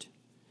ravaged.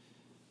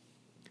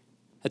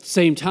 At the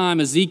same time,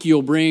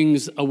 Ezekiel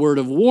brings a word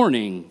of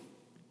warning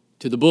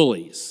to the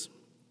bullies,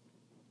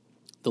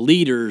 the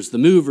leaders, the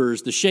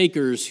movers, the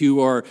shakers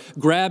who are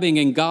grabbing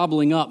and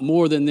gobbling up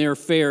more than their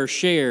fair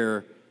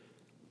share,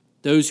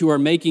 those who are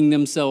making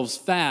themselves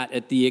fat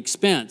at the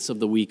expense of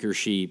the weaker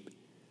sheep.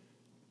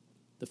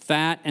 The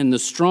fat and the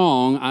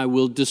strong I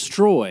will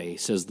destroy,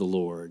 says the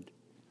Lord,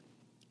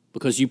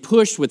 because you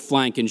pushed with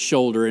flank and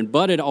shoulder and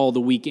butted all the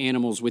weak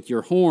animals with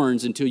your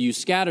horns until you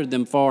scattered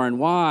them far and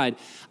wide.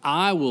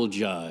 I will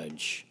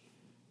judge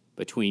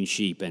between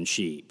sheep and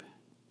sheep.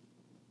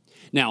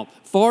 Now,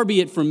 far be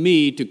it from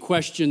me to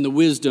question the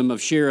wisdom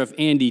of Sheriff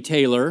Andy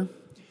Taylor,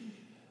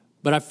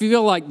 but I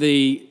feel like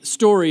the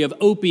story of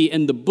Opie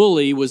and the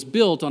bully was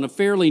built on a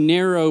fairly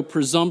narrow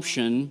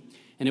presumption,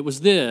 and it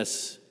was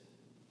this,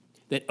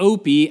 that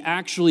Opie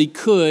actually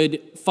could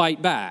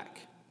fight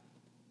back.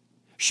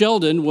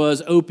 Sheldon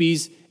was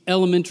Opie's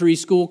elementary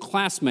school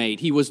classmate.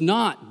 He was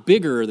not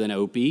bigger than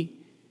Opie.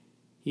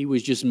 He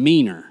was just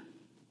meaner.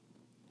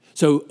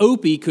 So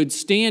Opie could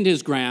stand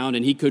his ground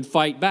and he could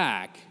fight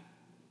back.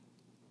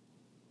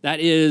 That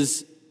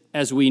is,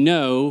 as we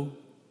know,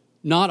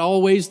 not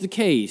always the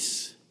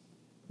case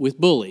with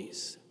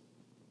bullies.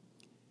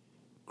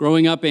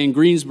 Growing up in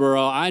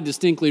Greensboro, I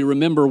distinctly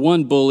remember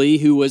one bully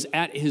who was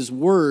at his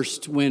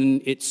worst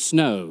when it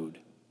snowed.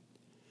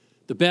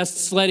 The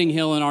best sledding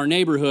hill in our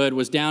neighborhood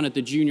was down at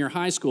the junior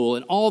high school,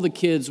 and all the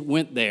kids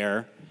went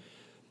there.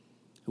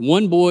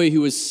 One boy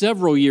who was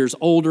several years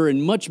older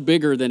and much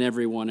bigger than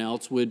everyone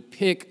else would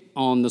pick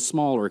on the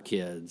smaller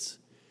kids.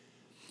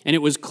 And it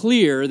was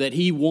clear that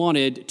he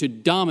wanted to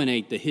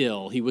dominate the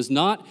hill. He was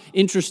not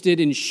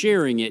interested in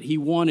sharing it. He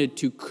wanted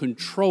to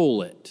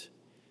control it.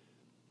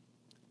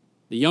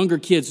 The younger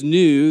kids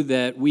knew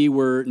that we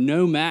were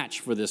no match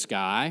for this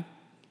guy.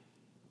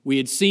 We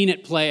had seen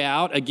it play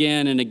out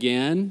again and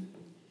again.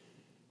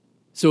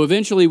 So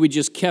eventually we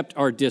just kept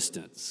our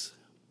distance.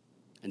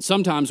 And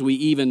sometimes we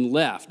even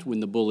left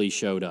when the bully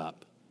showed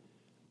up.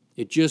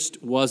 It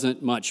just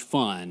wasn't much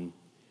fun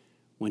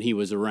when he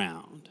was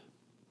around.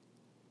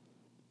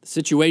 The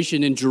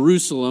situation in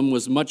Jerusalem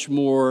was much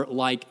more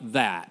like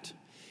that.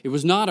 It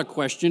was not a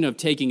question of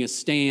taking a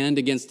stand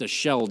against a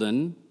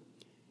Sheldon.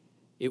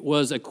 It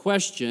was a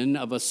question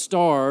of a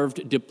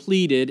starved,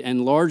 depleted,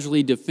 and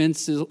largely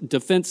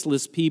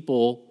defenseless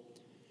people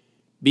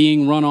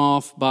being run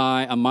off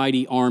by a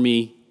mighty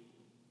army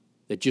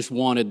that just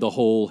wanted the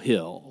whole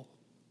hill.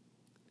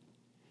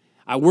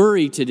 I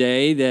worry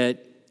today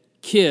that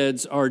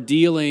kids are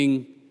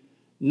dealing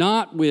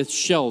not with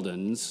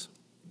Sheldons,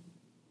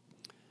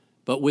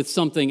 but with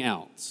something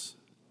else.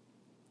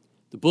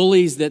 The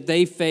bullies that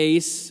they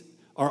face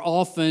are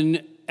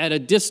often at a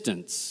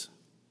distance,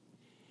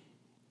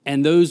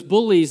 and those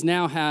bullies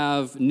now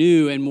have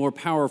new and more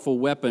powerful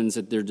weapons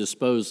at their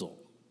disposal.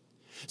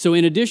 So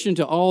in addition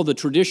to all the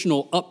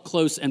traditional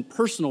up-close and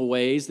personal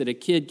ways that a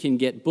kid can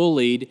get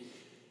bullied,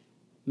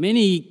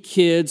 many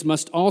kids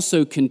must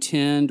also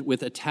contend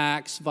with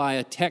attacks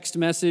via text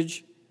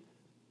message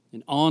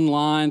and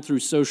online through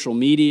social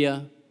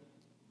media.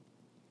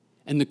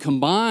 And the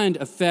combined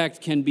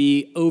effect can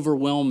be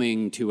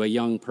overwhelming to a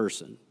young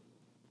person.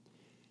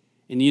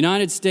 In the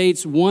United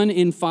States, 1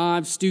 in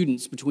 5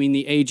 students between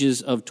the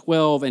ages of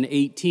 12 and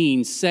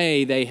 18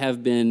 say they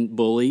have been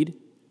bullied.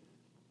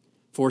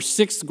 For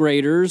 6th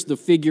graders, the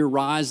figure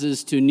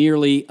rises to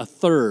nearly a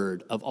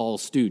third of all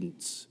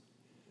students.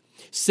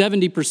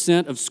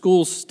 70% of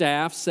school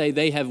staff say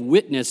they have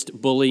witnessed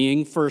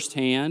bullying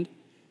firsthand.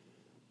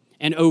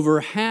 And over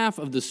half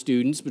of the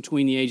students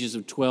between the ages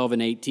of 12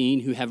 and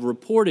 18 who have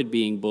reported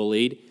being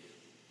bullied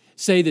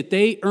say that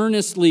they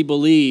earnestly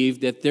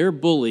believe that their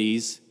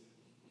bullies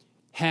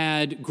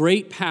had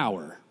great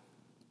power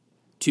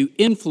to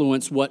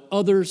influence what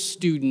other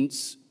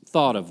students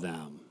thought of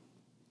them.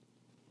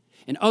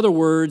 In other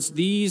words,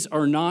 these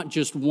are not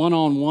just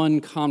one-on-one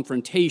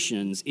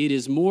confrontations. It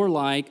is more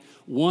like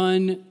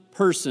one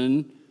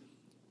person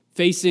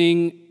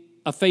facing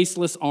a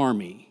faceless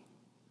army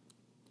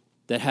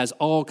that has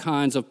all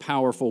kinds of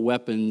powerful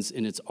weapons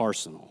in its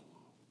arsenal.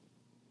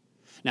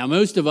 Now,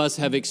 most of us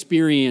have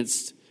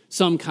experienced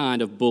some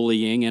kind of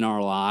bullying in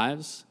our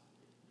lives,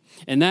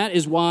 and that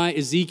is why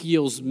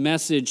Ezekiel's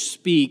message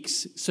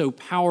speaks so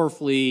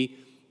powerfully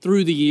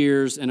through the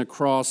years and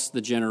across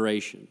the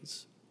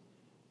generations.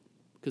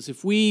 Because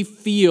if we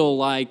feel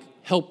like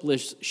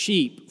helpless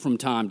sheep from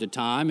time to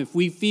time, if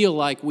we feel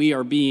like we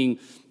are being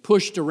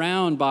pushed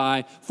around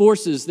by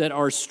forces that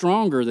are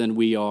stronger than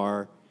we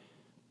are,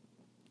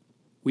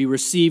 we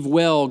receive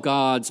well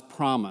God's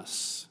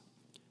promise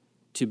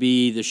to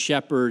be the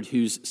shepherd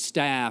whose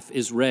staff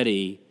is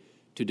ready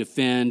to to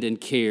defend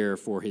and care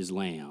for his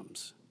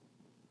lambs.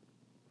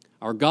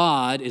 Our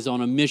God is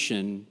on a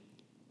mission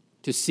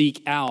to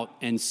seek out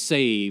and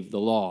save the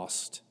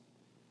lost.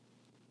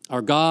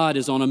 Our God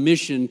is on a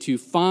mission to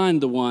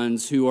find the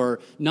ones who are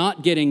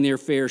not getting their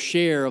fair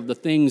share of the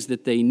things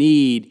that they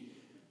need,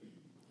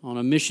 on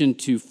a mission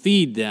to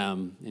feed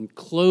them and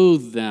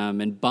clothe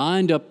them and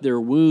bind up their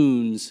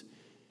wounds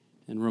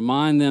and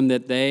remind them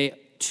that they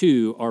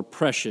too are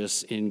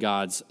precious in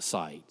God's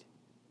sight.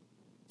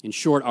 In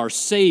short, our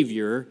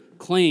Savior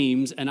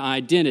claims an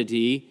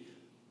identity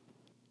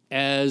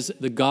as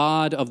the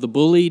God of the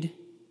bullied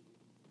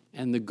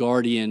and the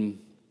guardian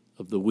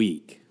of the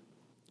weak.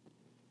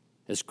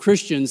 As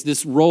Christians,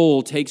 this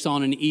role takes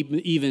on an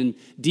even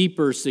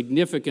deeper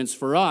significance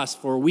for us,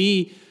 for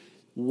we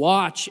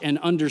watch and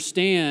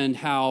understand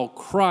how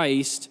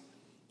Christ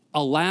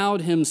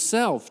allowed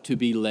himself to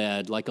be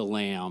led like a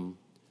lamb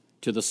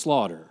to the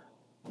slaughter.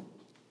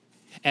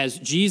 As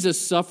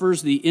Jesus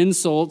suffers the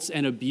insults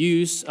and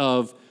abuse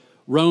of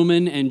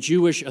Roman and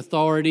Jewish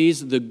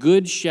authorities, the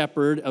Good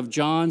Shepherd of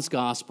John's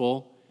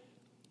Gospel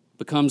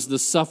becomes the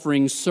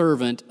suffering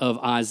servant of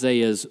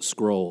Isaiah's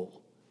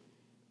scroll.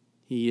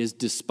 He is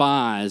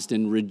despised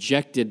and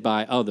rejected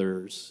by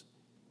others.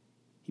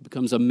 He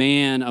becomes a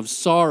man of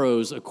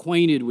sorrows,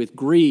 acquainted with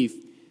grief.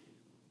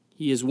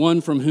 He is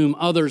one from whom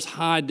others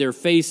hide their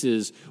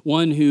faces,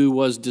 one who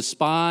was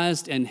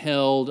despised and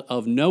held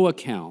of no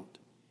account.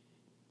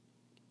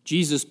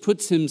 Jesus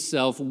puts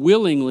himself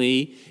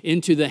willingly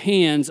into the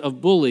hands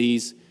of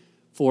bullies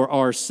for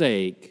our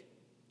sake.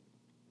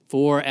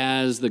 For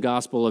as the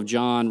Gospel of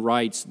John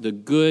writes, the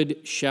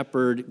Good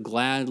Shepherd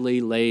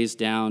gladly lays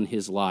down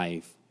his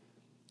life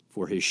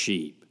for his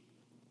sheep.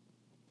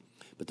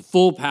 But the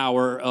full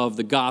power of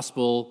the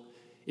gospel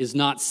is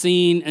not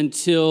seen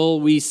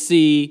until we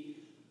see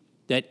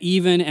that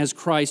even as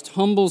Christ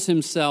humbles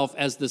himself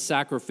as the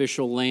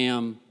sacrificial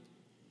lamb,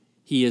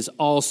 he is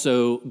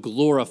also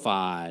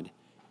glorified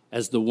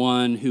as the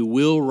one who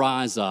will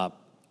rise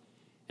up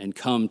and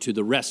come to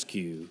the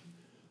rescue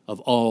of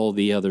all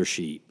the other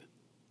sheep.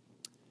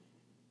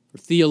 For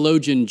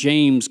theologian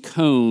James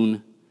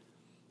Cone,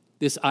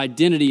 this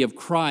identity of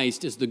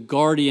Christ as the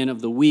guardian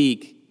of the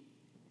weak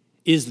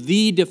is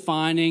the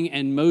defining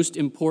and most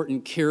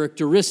important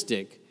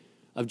characteristic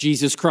of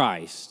Jesus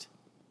Christ.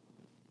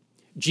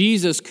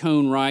 Jesus,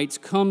 Cone writes,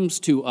 comes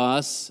to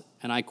us,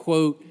 and I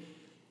quote,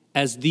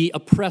 as the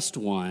oppressed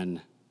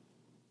one,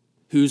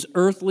 whose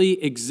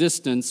earthly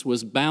existence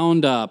was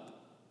bound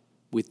up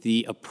with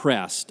the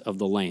oppressed of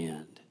the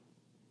land.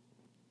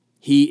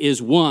 He is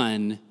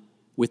one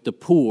with the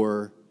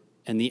poor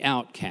and the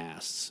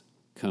outcasts,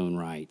 Cone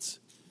writes.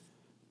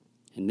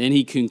 And then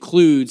he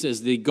concludes,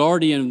 as the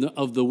guardian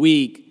of the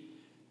weak,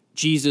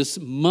 Jesus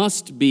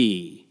must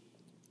be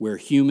where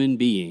human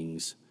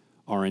beings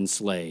are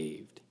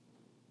enslaved.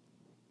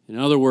 In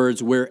other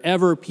words,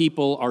 wherever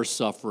people are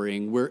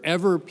suffering,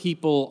 wherever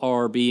people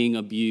are being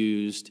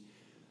abused,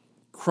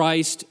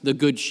 Christ, the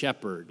Good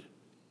Shepherd,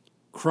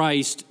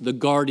 Christ, the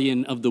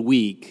guardian of the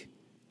weak,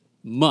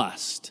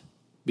 must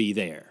be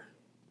there.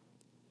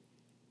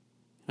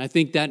 And I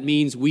think that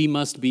means we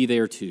must be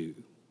there too.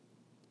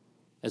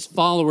 As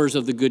followers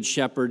of the Good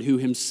Shepherd, who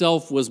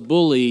himself was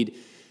bullied,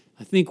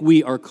 I think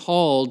we are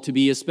called to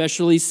be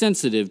especially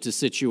sensitive to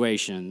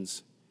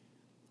situations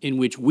in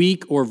which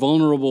weak or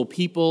vulnerable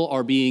people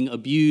are being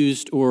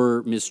abused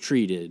or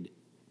mistreated.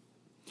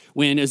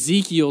 When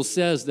Ezekiel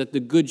says that the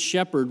Good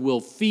Shepherd will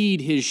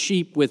feed his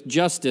sheep with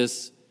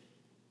justice,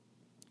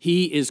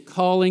 he is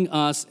calling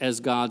us as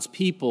God's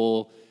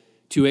people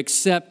to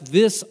accept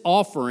this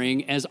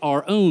offering as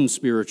our own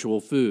spiritual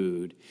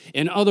food.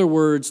 In other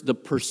words, the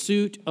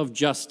pursuit of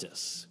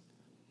justice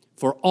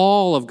for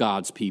all of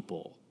God's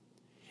people,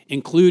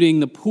 including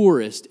the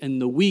poorest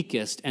and the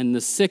weakest and the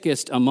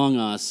sickest among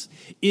us,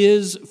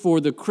 is for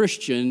the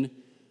Christian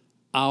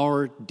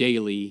our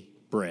daily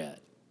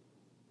bread.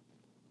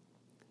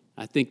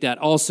 I think that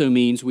also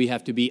means we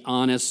have to be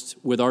honest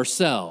with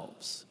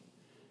ourselves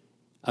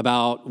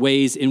about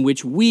ways in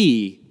which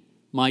we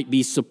might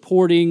be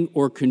supporting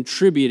or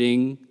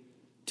contributing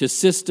to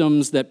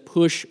systems that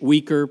push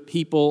weaker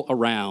people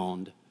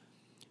around,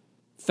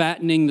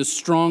 fattening the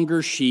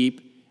stronger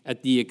sheep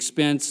at the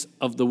expense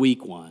of the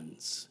weak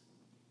ones.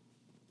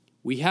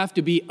 We have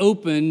to be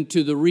open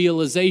to the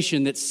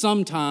realization that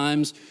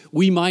sometimes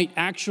we might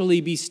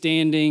actually be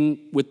standing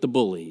with the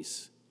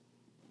bullies.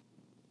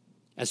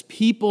 As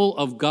people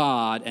of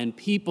God and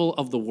people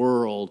of the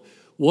world,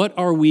 what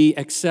are we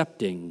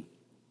accepting?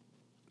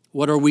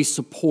 What are we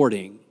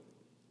supporting?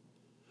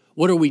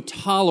 What are we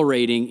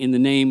tolerating in the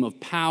name of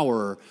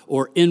power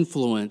or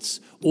influence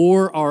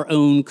or our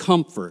own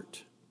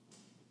comfort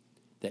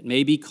that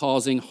may be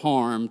causing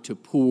harm to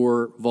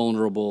poor,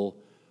 vulnerable,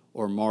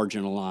 or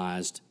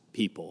marginalized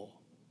people?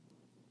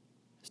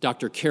 As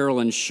Dr.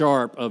 Carolyn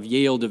Sharp of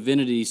Yale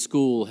Divinity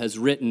School has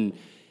written,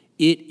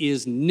 it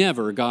is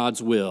never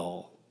God's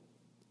will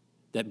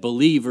that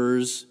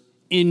believers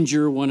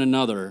injure one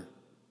another,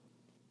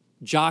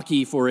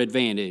 jockey for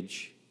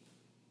advantage,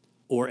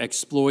 or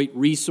exploit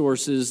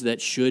resources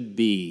that should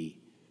be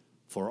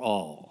for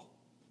all.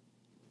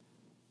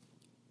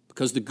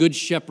 Because the Good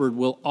Shepherd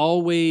will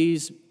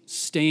always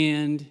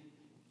stand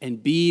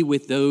and be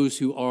with those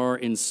who are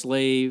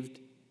enslaved,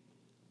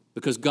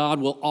 because God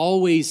will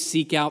always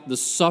seek out the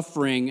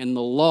suffering and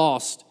the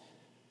lost,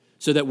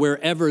 so that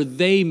wherever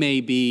they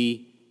may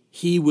be,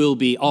 he will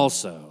be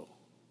also.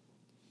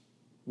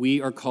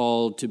 We are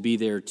called to be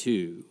there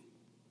too,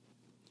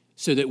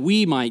 so that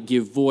we might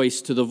give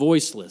voice to the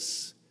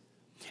voiceless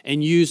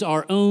and use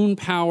our own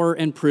power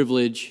and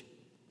privilege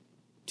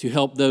to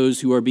help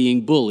those who are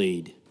being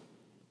bullied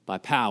by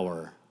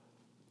power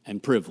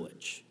and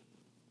privilege.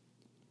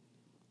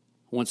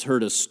 I once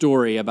heard a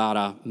story about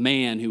a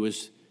man who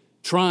was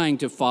trying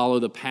to follow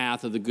the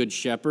path of the Good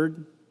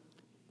Shepherd.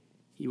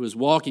 He was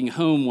walking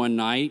home one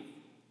night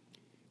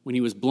when he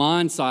was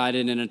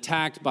blindsided and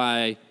attacked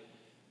by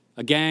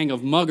a gang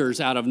of muggers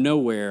out of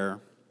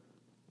nowhere.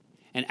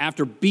 And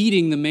after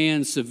beating the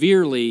man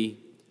severely,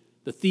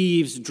 the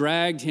thieves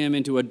dragged him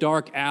into a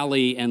dark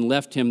alley and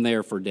left him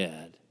there for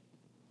dead.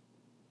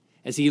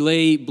 As he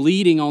lay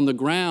bleeding on the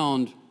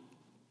ground,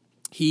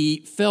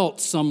 he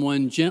felt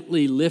someone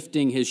gently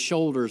lifting his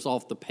shoulders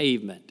off the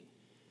pavement.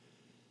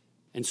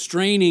 And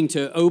straining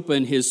to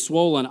open his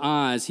swollen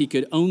eyes, he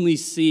could only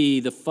see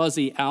the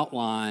fuzzy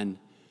outline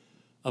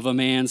of a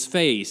man's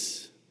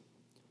face.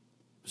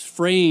 It was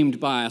framed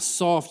by a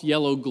soft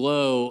yellow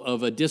glow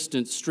of a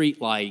distant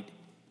streetlight.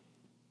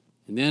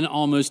 And then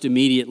almost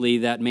immediately,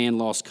 that man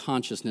lost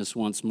consciousness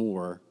once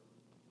more.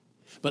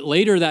 But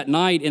later that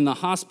night in the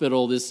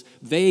hospital, this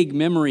vague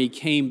memory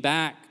came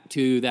back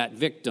to that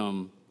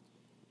victim.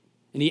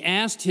 And he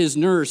asked his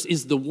nurse,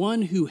 "Is the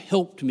one who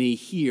helped me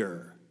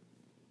here?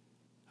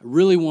 I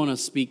really want to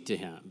speak to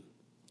him."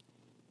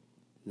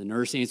 The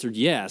nurse answered,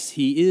 "Yes,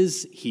 he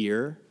is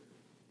here.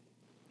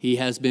 He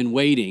has been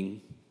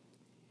waiting.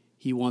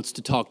 He wants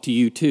to talk to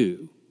you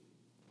too."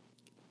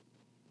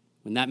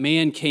 When that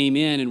man came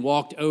in and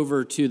walked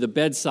over to the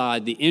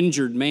bedside, the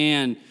injured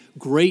man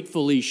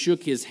gratefully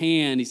shook his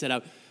hand. He said,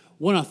 "I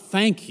want to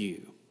thank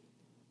you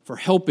for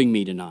helping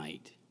me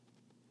tonight.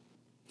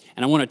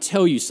 And I want to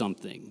tell you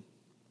something.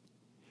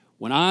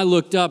 When I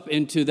looked up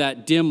into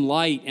that dim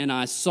light and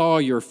I saw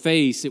your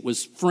face, it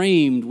was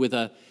framed with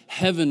a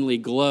heavenly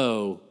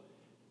glow.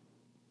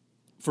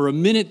 For a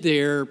minute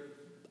there,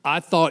 I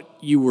thought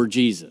you were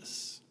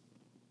Jesus."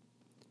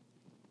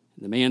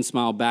 The man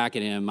smiled back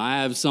at him.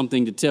 "I have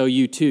something to tell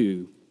you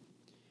too.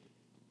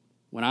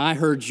 When I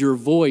heard your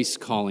voice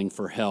calling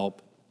for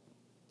help,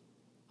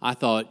 I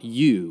thought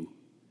you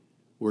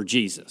were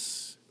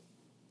Jesus."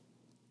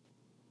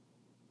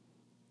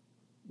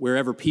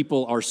 Wherever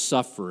people are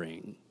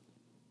suffering,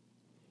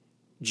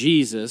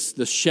 Jesus,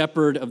 the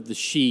shepherd of the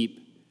sheep,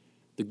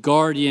 the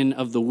guardian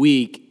of the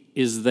weak,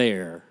 is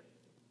there.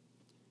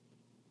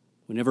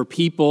 Whenever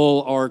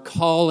people are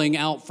calling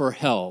out for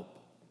help,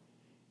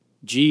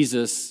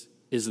 Jesus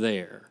is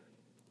there.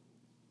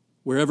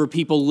 Wherever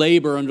people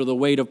labor under the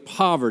weight of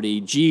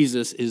poverty,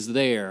 Jesus is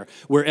there.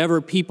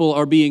 Wherever people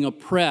are being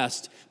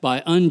oppressed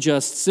by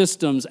unjust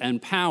systems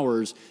and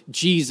powers,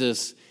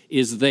 Jesus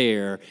is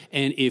there.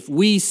 And if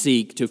we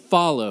seek to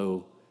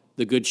follow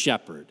the Good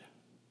Shepherd,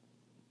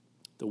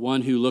 the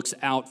one who looks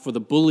out for the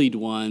bullied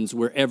ones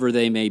wherever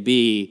they may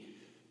be,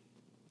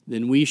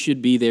 then we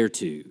should be there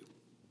too.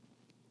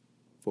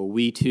 For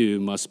we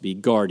too must be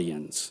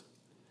guardians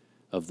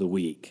of the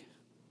weak.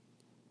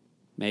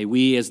 May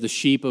we, as the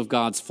sheep of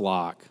God's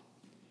flock,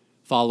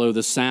 follow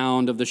the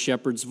sound of the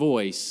shepherd's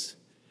voice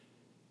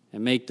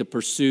and make the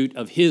pursuit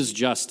of his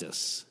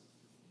justice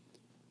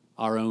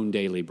our own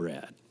daily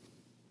bread.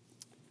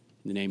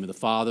 In the name of the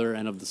Father,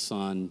 and of the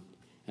Son,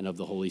 and of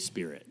the Holy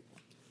Spirit.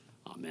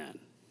 Amen.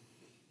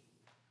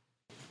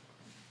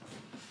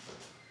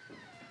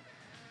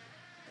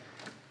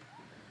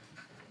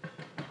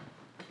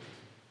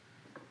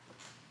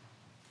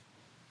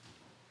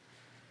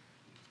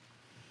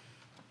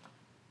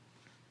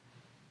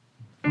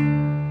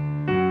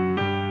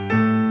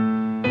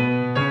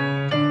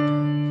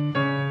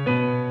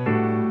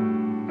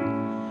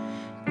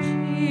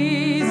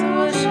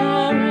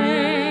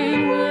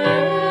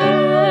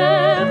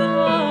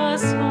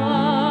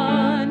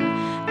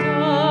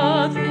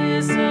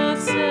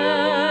 Jesus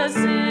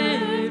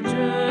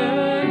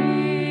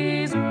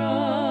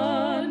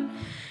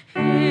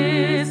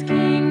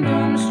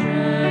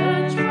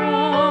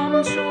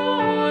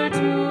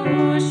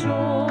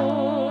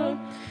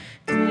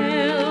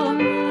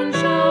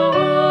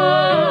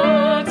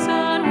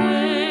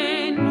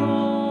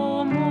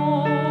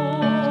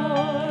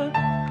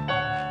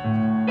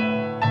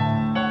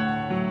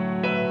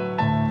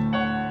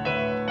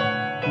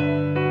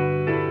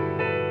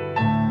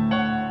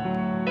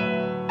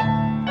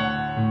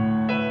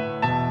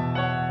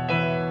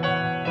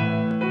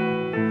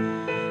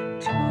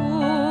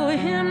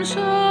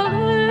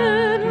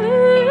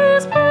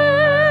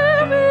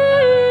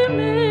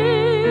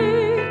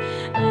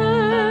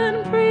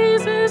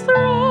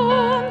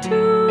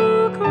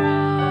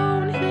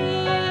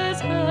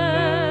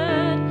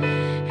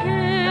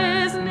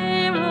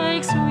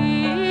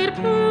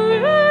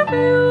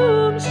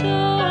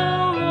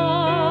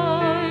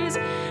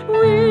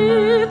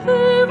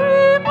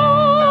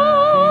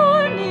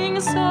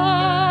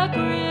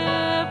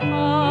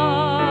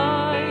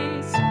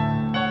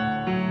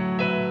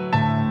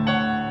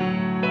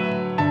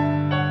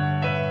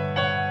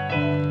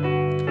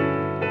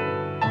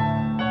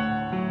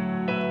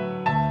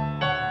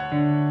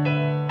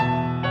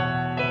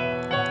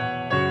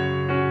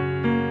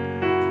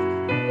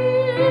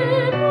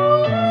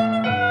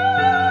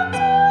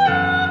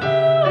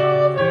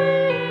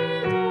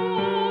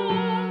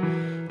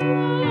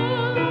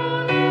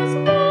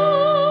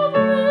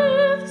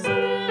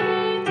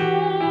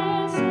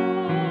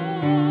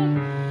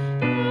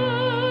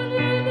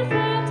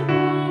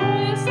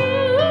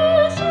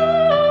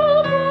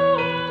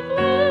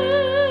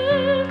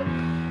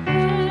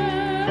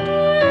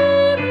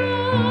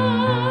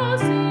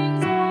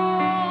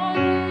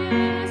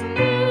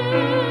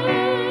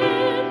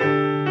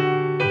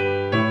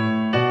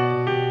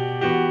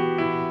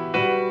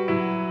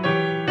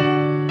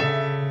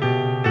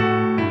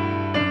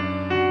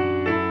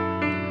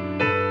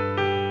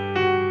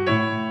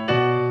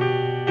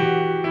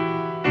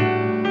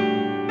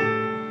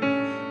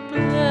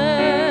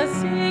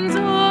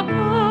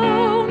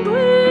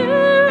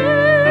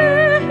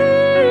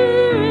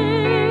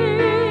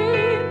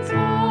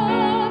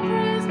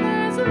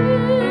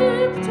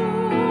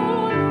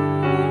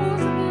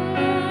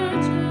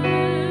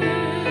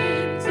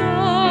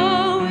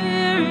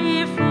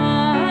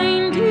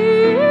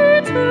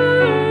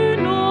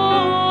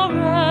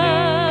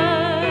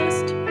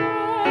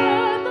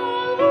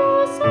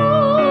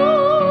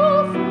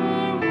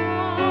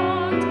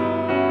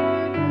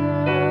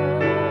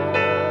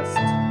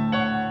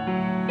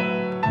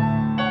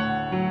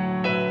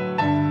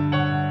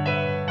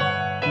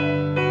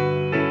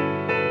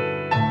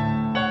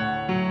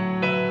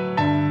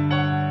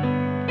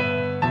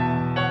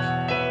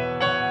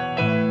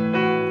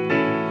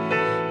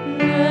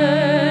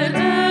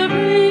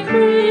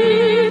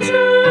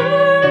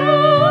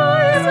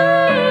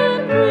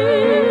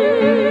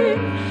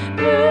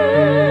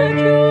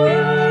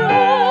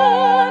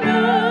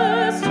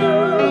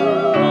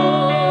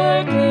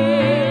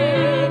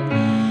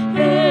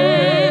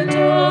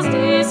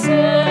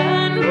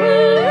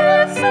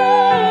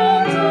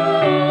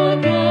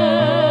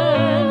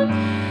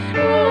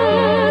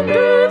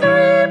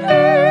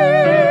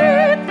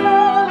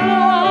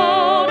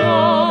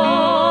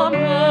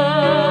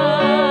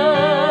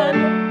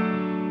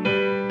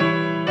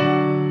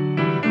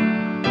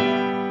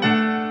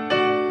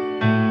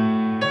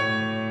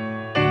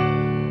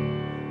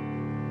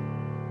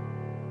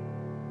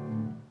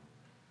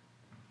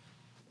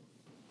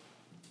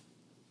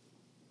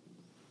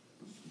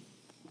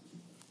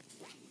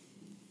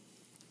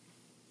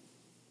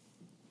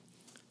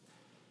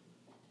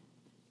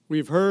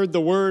We've heard the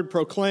word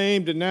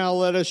proclaimed, and now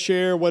let us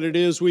share what it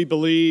is we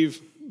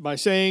believe by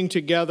saying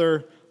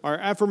together our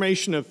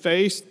affirmation of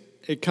faith.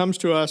 It comes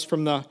to us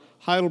from the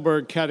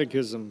Heidelberg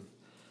Catechism.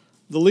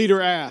 The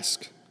leader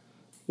asks,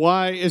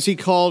 "Why is he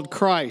called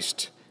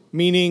Christ,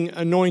 meaning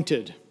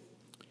anointed?"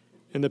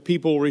 And the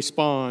people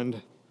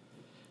respond,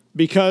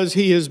 "Because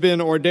he has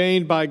been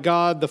ordained by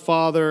God the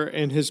Father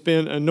and has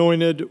been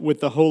anointed with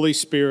the Holy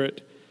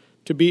Spirit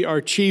to be our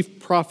chief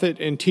prophet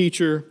and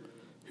teacher,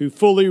 who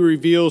fully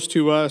reveals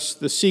to us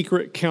the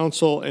secret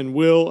counsel and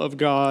will of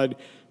God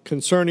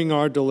concerning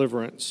our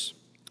deliverance.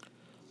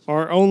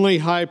 Our only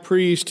high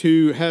priest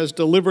who has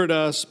delivered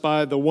us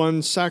by the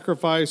one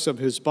sacrifice of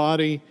his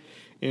body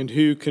and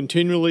who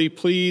continually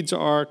pleads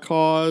our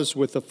cause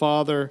with the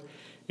Father,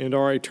 and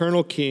our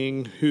eternal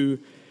King who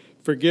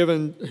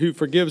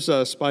forgives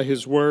us by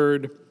his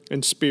word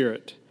and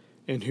spirit,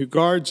 and who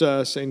guards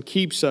us and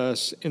keeps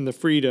us in the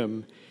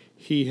freedom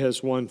he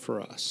has won for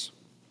us."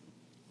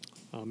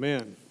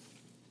 Amen.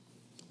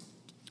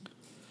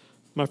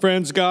 My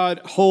friends, God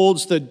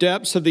holds the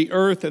depths of the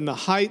earth and the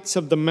heights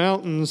of the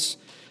mountains,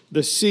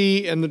 the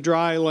sea and the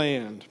dry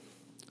land.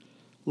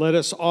 Let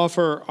us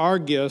offer our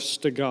gifts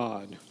to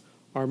God,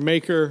 our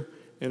Maker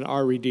and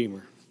our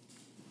Redeemer.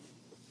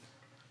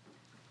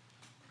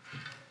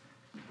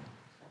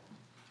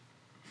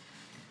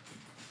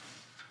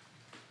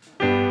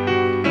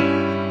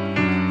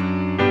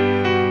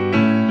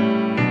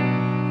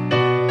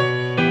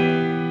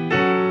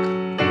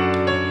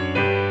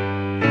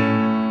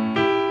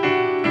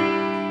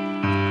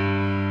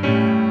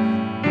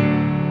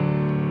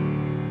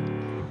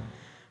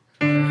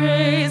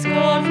 Praise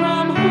God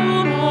from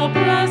whom all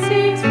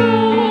blessings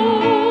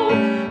flow.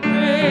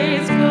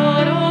 Praise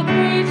God, all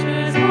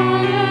creatures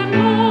high and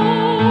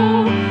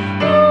low.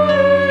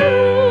 Hallelujah,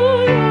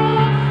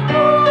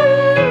 hallelujah.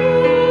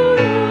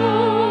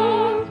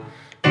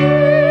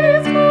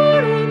 Praise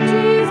God in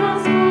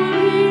Jesus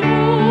fully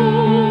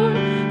known.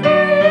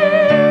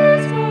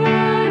 Praise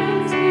God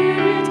in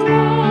Spirit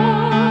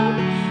one.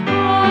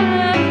 Hallelujah,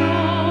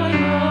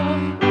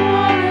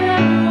 hallelujah.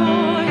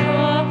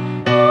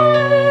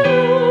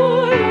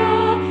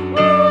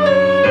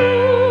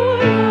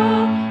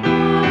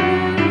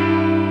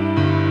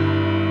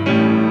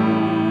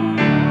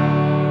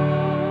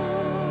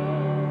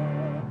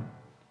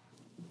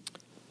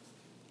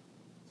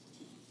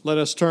 Let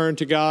us turn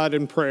to God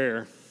in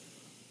prayer.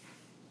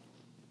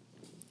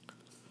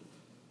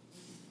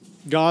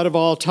 God of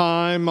all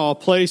time, all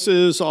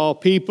places, all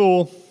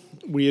people,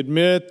 we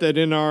admit that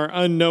in our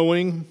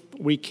unknowing,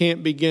 we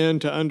can't begin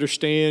to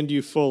understand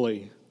you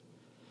fully.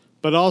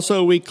 But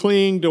also we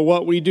cling to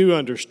what we do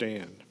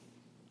understand.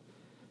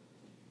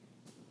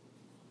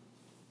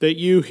 That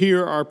you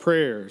hear our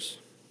prayers.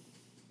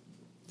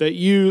 That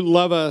you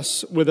love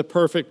us with a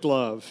perfect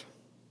love.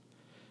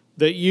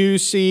 That you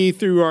see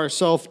through our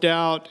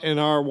self-doubt and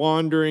our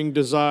wandering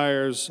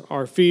desires,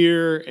 our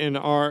fear and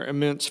our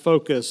immense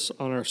focus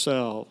on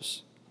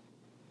ourselves.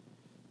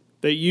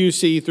 That you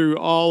see through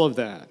all of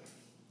that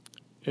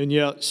and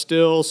yet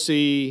still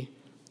see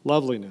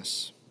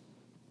loveliness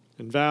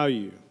and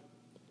value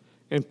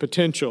and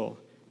potential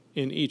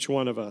in each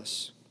one of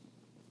us.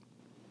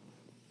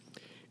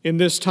 In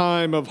this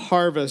time of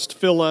harvest,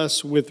 fill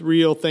us with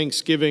real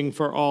thanksgiving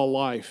for all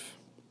life.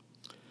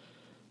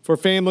 For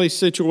family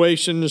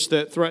situations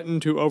that threaten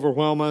to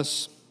overwhelm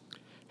us,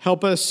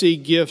 help us see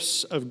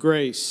gifts of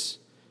grace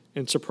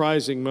and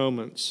surprising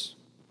moments.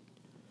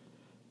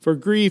 For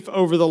grief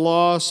over the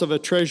loss of a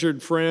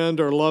treasured friend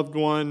or loved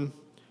one,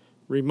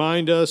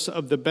 remind us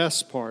of the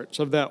best parts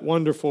of that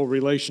wonderful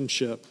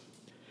relationship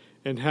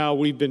and how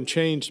we've been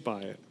changed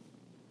by it.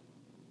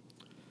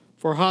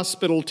 For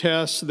hospital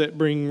tests that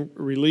bring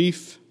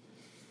relief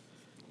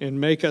and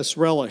make us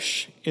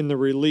relish in the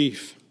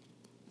relief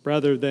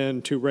rather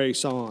than to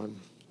race on.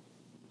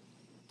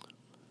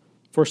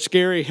 For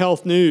scary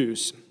health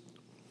news,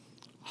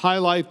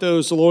 highlight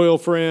those loyal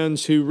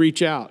friends who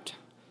reach out,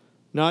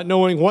 not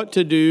knowing what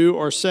to do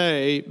or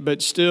say,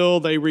 but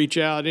still they reach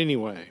out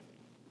anyway.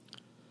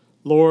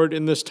 Lord,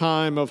 in this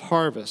time of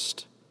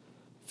harvest,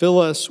 fill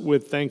us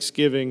with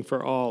thanksgiving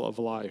for all of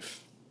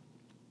life.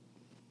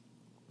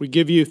 We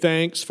give you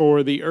thanks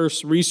for the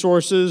earth's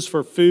resources,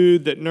 for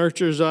food that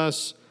nurtures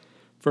us,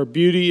 for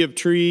beauty of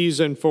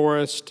trees and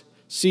forest,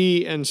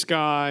 sea and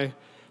sky,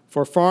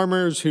 for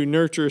farmers who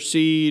nurture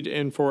seed,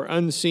 and for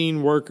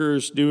unseen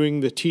workers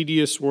doing the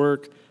tedious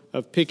work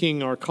of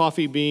picking our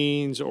coffee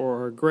beans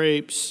or our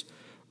grapes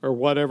or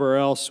whatever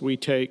else we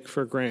take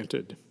for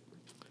granted.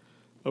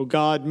 O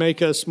God,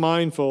 make us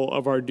mindful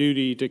of our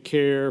duty to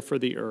care for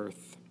the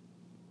earth.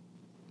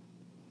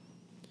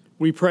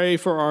 We pray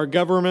for our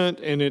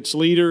government and its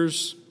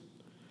leaders,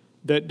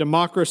 that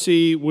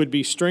democracy would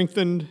be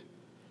strengthened,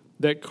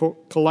 that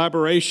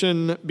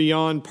collaboration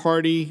beyond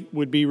party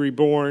would be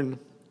reborn,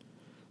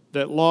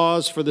 that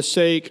laws for the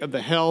sake of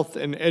the health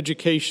and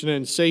education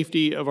and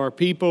safety of our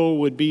people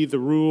would be the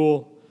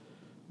rule,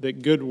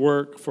 that good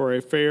work for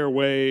a fair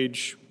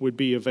wage would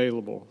be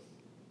available.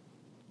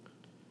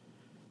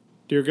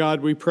 Dear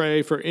God, we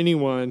pray for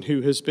anyone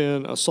who has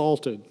been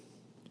assaulted,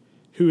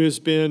 who has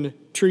been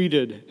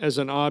treated as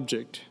an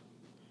object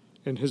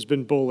and has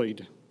been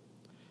bullied,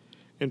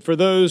 and for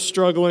those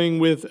struggling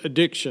with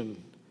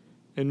addiction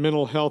and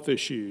mental health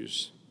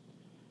issues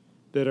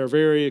that are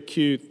very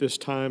acute this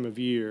time of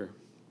year.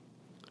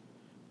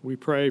 We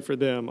pray for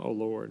them, O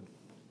Lord.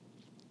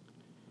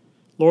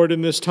 Lord,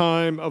 in this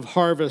time of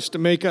harvest,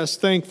 make us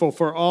thankful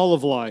for all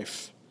of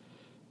life,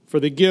 for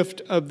the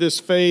gift of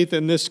this faith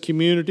and this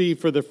community,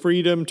 for the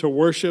freedom to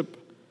worship,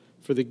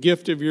 for the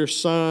gift of your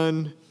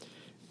Son,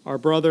 our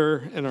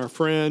brother and our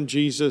friend,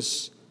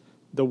 Jesus,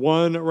 the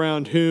one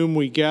around whom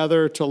we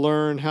gather to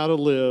learn how to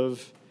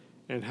live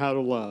and how to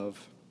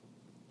love.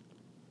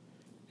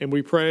 And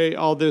we pray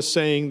all this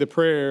saying the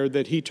prayer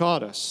that he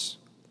taught us.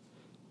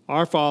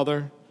 Our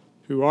Father,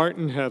 who art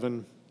in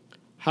heaven,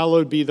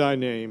 hallowed be thy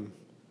name.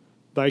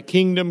 Thy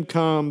kingdom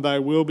come, thy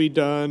will be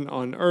done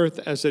on earth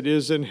as it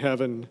is in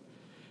heaven.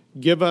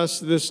 Give us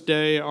this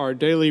day our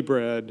daily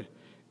bread,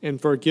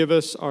 and forgive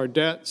us our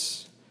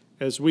debts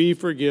as we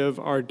forgive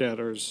our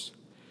debtors.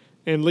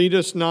 And lead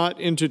us not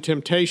into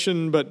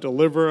temptation, but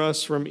deliver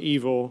us from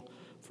evil.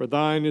 For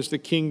thine is the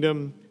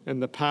kingdom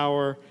and the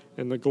power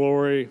and the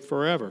glory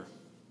forever.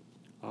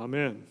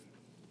 Amen.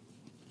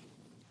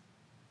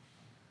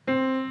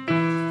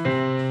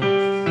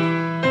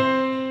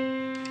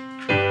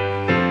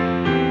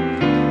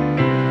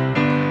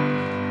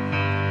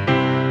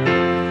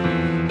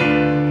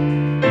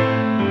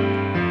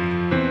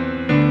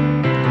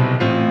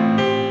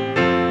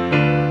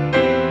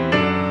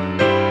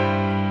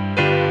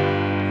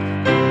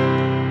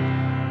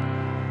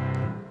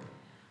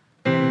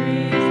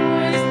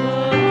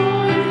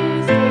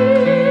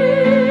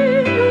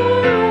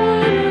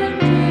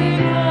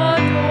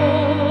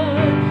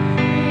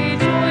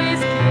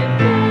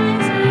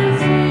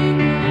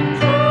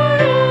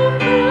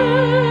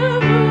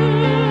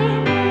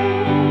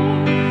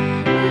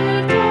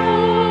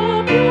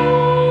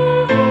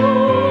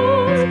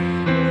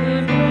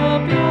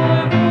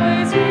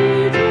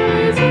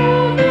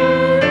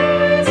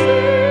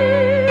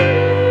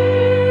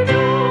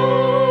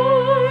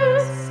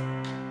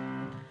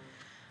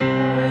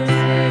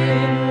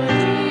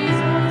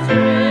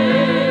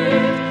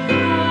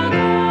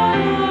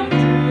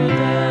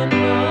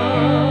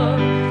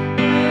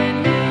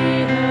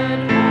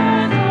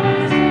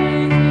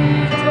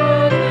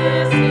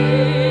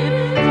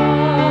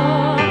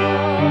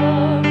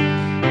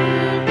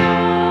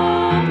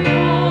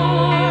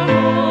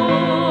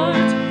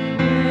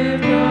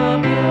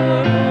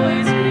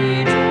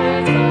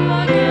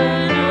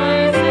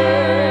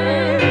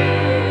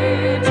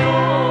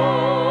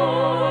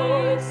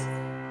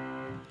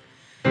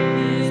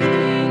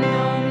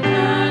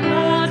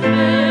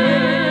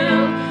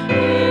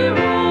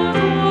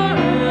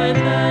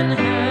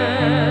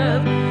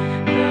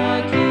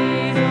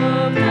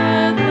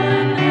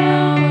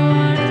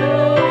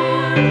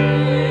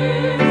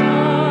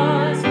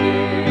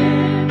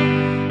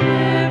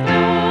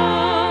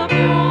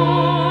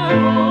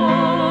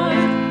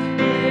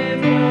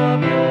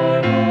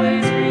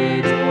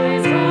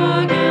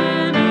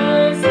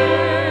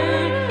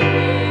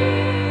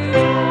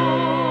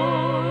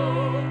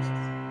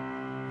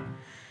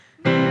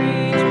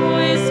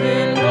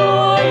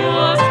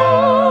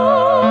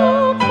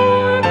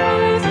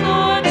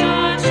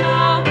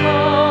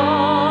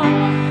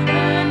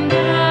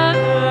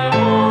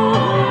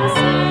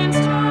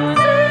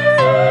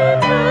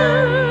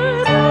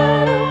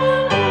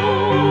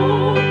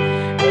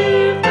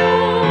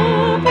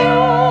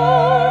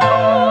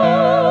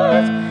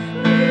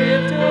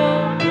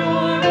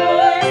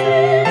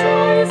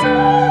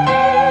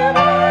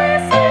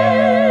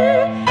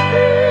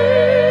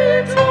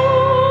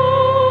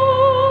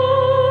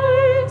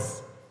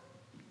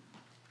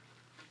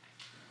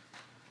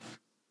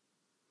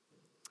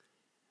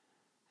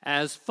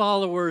 As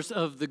followers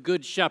of the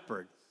Good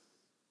Shepherd,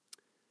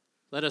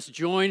 let us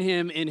join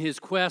him in his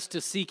quest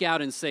to seek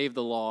out and save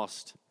the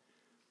lost.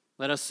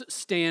 Let us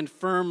stand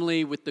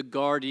firmly with the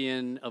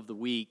guardian of the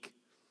weak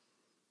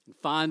and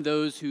find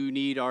those who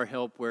need our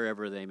help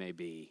wherever they may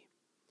be.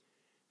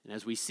 And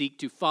as we seek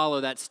to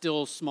follow that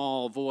still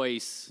small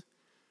voice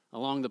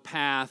along the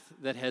path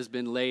that has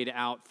been laid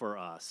out for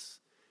us,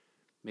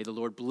 may the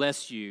Lord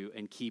bless you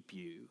and keep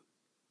you.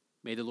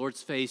 May the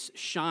Lord's face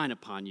shine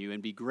upon you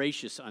and be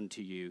gracious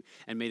unto you,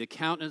 and may the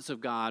countenance of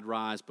God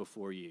rise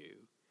before you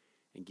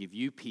and give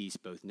you peace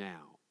both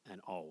now and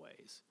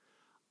always.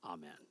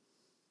 Amen.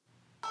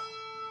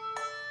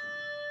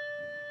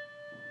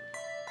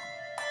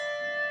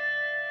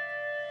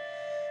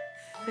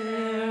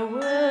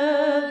 Farewell.